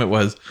what team it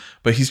was,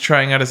 but he's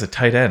trying out as a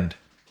tight end.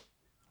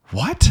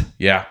 What?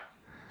 Yeah.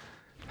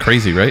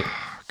 Crazy, right?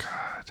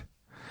 God.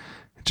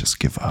 Just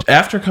give up.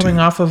 After coming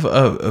off of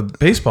a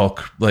baseball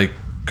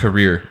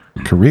career,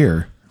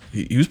 Career.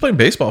 he was playing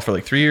baseball for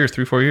like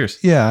 3-4 years.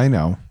 Yeah, I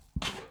know.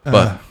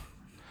 But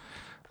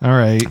All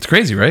right. it's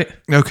crazy, right?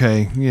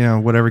 Okay.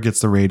 Whatever gets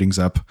the ratings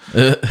up.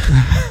 All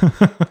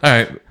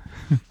right.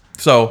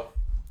 So,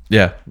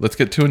 yeah, let's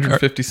get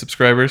 250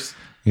 subscribers.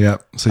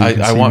 Yep. So you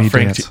can I see want me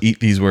Frank dance. to eat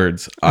these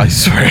words. I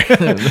swear.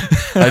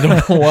 I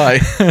don't know why.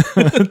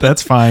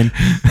 That's fine.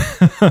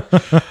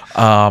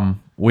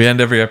 We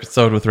end every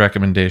episode with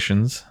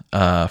recommendations.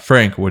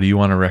 Frank, what do you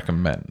want to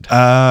recommend?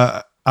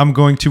 I'm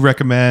going to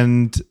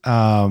recommend,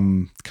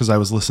 because I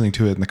was listening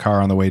to it in the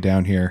car on the way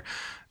down here,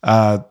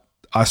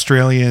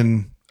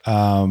 Australian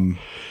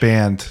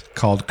band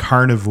called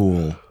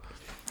Carnivool.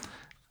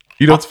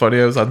 You know what's funny?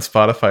 I was on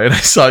Spotify and I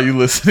saw you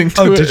listening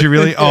to it. Oh, did you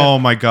really? Yeah. Oh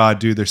my God,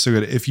 dude, they're so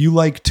good. If you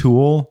like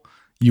Tool,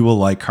 you will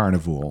like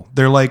Carnivool.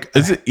 They're like,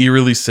 Is it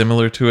eerily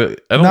similar to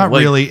it? I don't not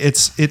like, really.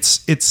 It's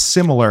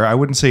similar. I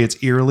wouldn't say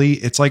it's eerily.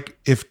 It's like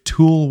if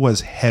Tool was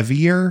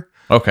heavier,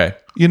 Okay.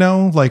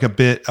 like a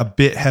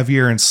bit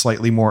heavier and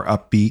slightly more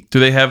upbeat.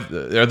 Do they have,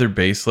 are their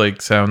bass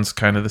sounds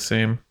kind of the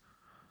same?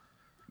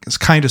 It's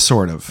kind of,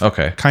 sort of.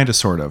 Okay. Kind of,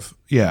 sort of.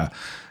 Yeah.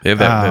 They have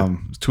that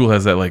Tool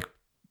has that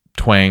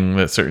twang,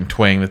 that certain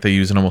twang that they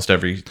use in almost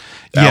every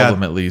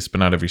album at least, but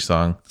not every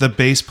song. The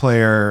bass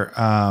player,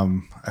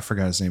 I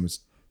forgot his name.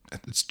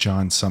 It's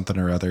John something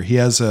or other. He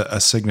has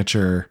a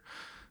signature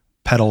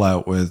pedal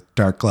out with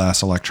Dark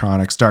Glass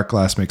Electronics. Dark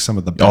Glass makes some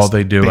of the best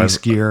they do. bass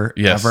gear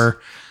Yes.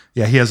 ever.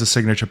 Yeah, he has a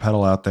signature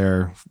pedal out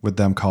there with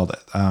them called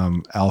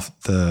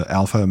the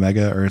Alpha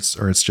Omega, or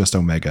it's just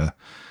Omega.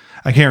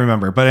 I can't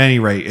remember, but at any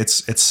rate,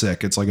 it's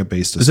sick. It's like a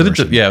bass Is it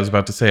distortion. yeah, I was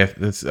about to say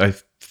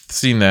I've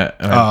seen that.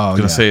 And I'm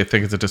gonna say I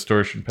think it's a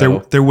distortion pedal.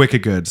 They're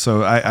wicked good.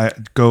 So I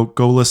go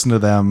listen to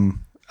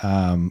them.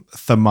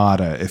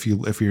 Themata.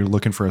 If you're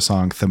looking for a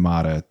song,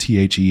 Themata,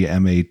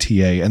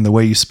 Themata, and the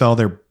way you spell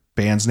their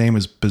band's name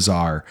is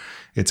bizarre.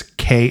 It's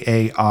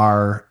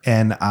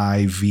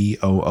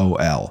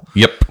Karnivool.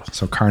 Yep.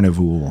 So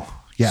Carnivool.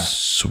 Yeah.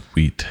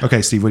 Sweet.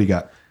 Okay, Steve, what do you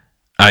got?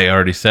 I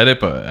already said it,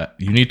 but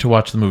you need to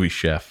watch the movie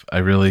Chef.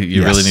 You really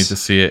need to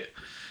see it.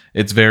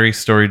 It's very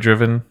story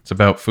driven. It's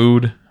about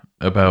food,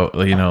 about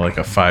like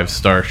a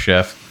 5-star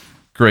chef.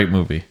 Great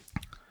movie.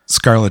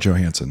 Scarlett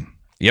Johansson.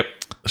 Yep.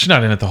 She's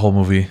not in it the whole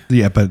movie.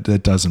 Yeah, but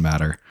it doesn't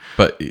matter.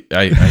 But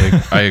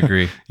I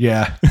agree.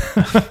 Yeah.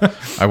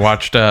 I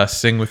watched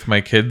Sing with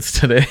my kids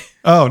today.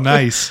 Oh,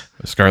 nice.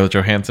 Scarlett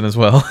Johansson as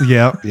well.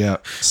 Yeah.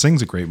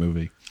 Sing's a great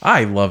movie.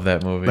 I love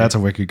that movie. That's a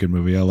wicked good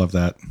movie. I love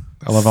that.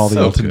 I love all the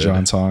So Elton good.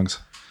 John songs.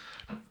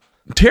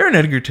 Taron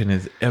Egerton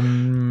is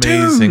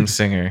amazing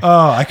singer.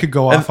 Oh, I could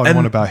go off on And-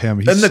 one about him.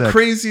 He's And the sick.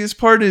 craziest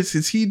part is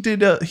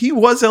he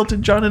was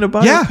Elton John in a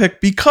biopic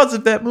because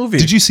of that movie.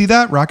 Did you see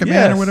that Rocket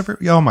Man Yes. or whatever?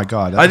 Oh my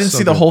god, that I was didn't so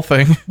see the good. whole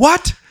thing.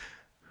 What?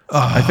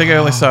 I think I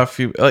only saw a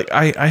few. Like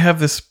I have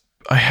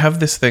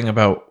this thing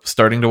about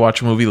starting to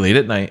watch a movie late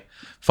at night,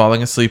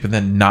 falling asleep, and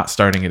then not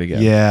starting it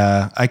again.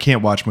 Yeah, I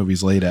can't watch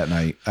movies late at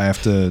night. I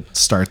have to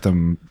start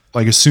them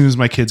like as soon as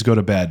my kids go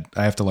to bed.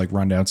 I have to like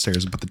run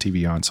downstairs and put the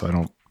TV on so I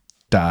don't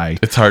die.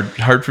 It's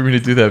hard for me to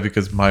do that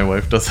because my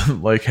wife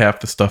doesn't like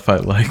half the stuff I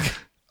like.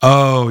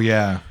 Oh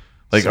yeah,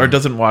 Or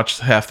doesn't watch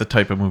half the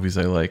type of movies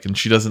I like, and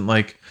she doesn't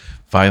like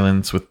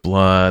violence with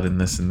blood and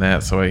this and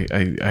that. So I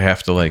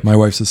have to like my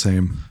wife's the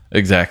same.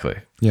 exactly.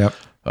 Yep.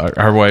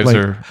 Our wives Like,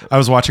 are. I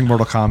was watching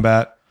Mortal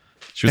Kombat.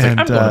 She was And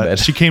like, I'm going to bed.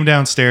 she came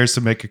downstairs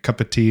to make a cup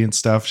of tea and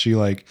stuff.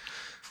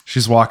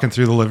 She's walking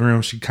through the living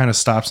room. She kind of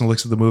stops and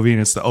looks at the movie, and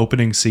it's the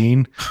opening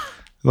scene.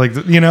 Like,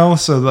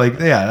 so like,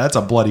 yeah, that's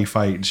a bloody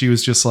fight. And she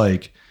was just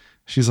like,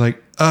 she's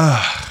like,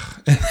 ugh.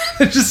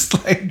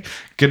 Just like,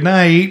 good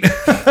night.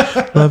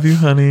 Love you,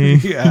 honey.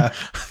 Yeah.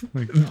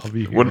 Like, I'll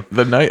be here.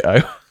 The night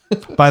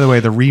By the way,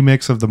 the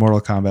remix of the Mortal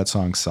Kombat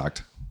song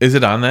sucked. is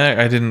it on there?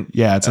 I didn't.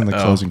 Yeah, it's in the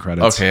closing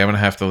credits. Okay, I'm gonna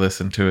have to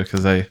listen to it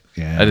because I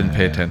didn't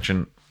pay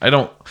attention. I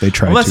don't. They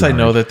tried unless too I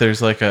know hard. that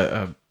there's like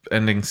a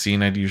ending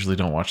scene. I usually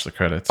don't watch the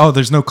credits. Oh,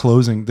 there's no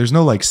closing. There's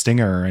no like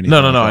stinger or anything. no,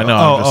 I know.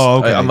 I'm just,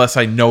 okay. unless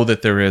I know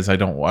that there is, I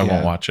won't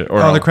watch it. Or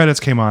the I'll- credits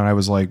came on. I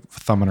was like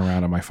thumbing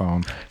around on my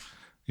phone.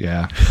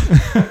 Yeah.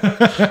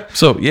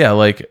 so yeah,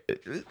 like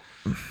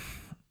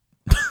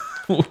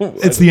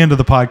It's the end of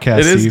the podcast,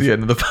 it is Steve. the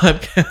end of the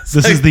podcast.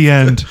 This is the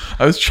end.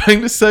 I was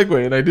trying to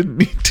segue and I didn't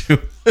mean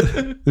to.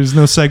 There's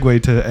no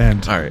segue to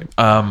end. All right.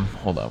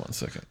 Hold on one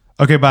second.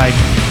 Okay, bye.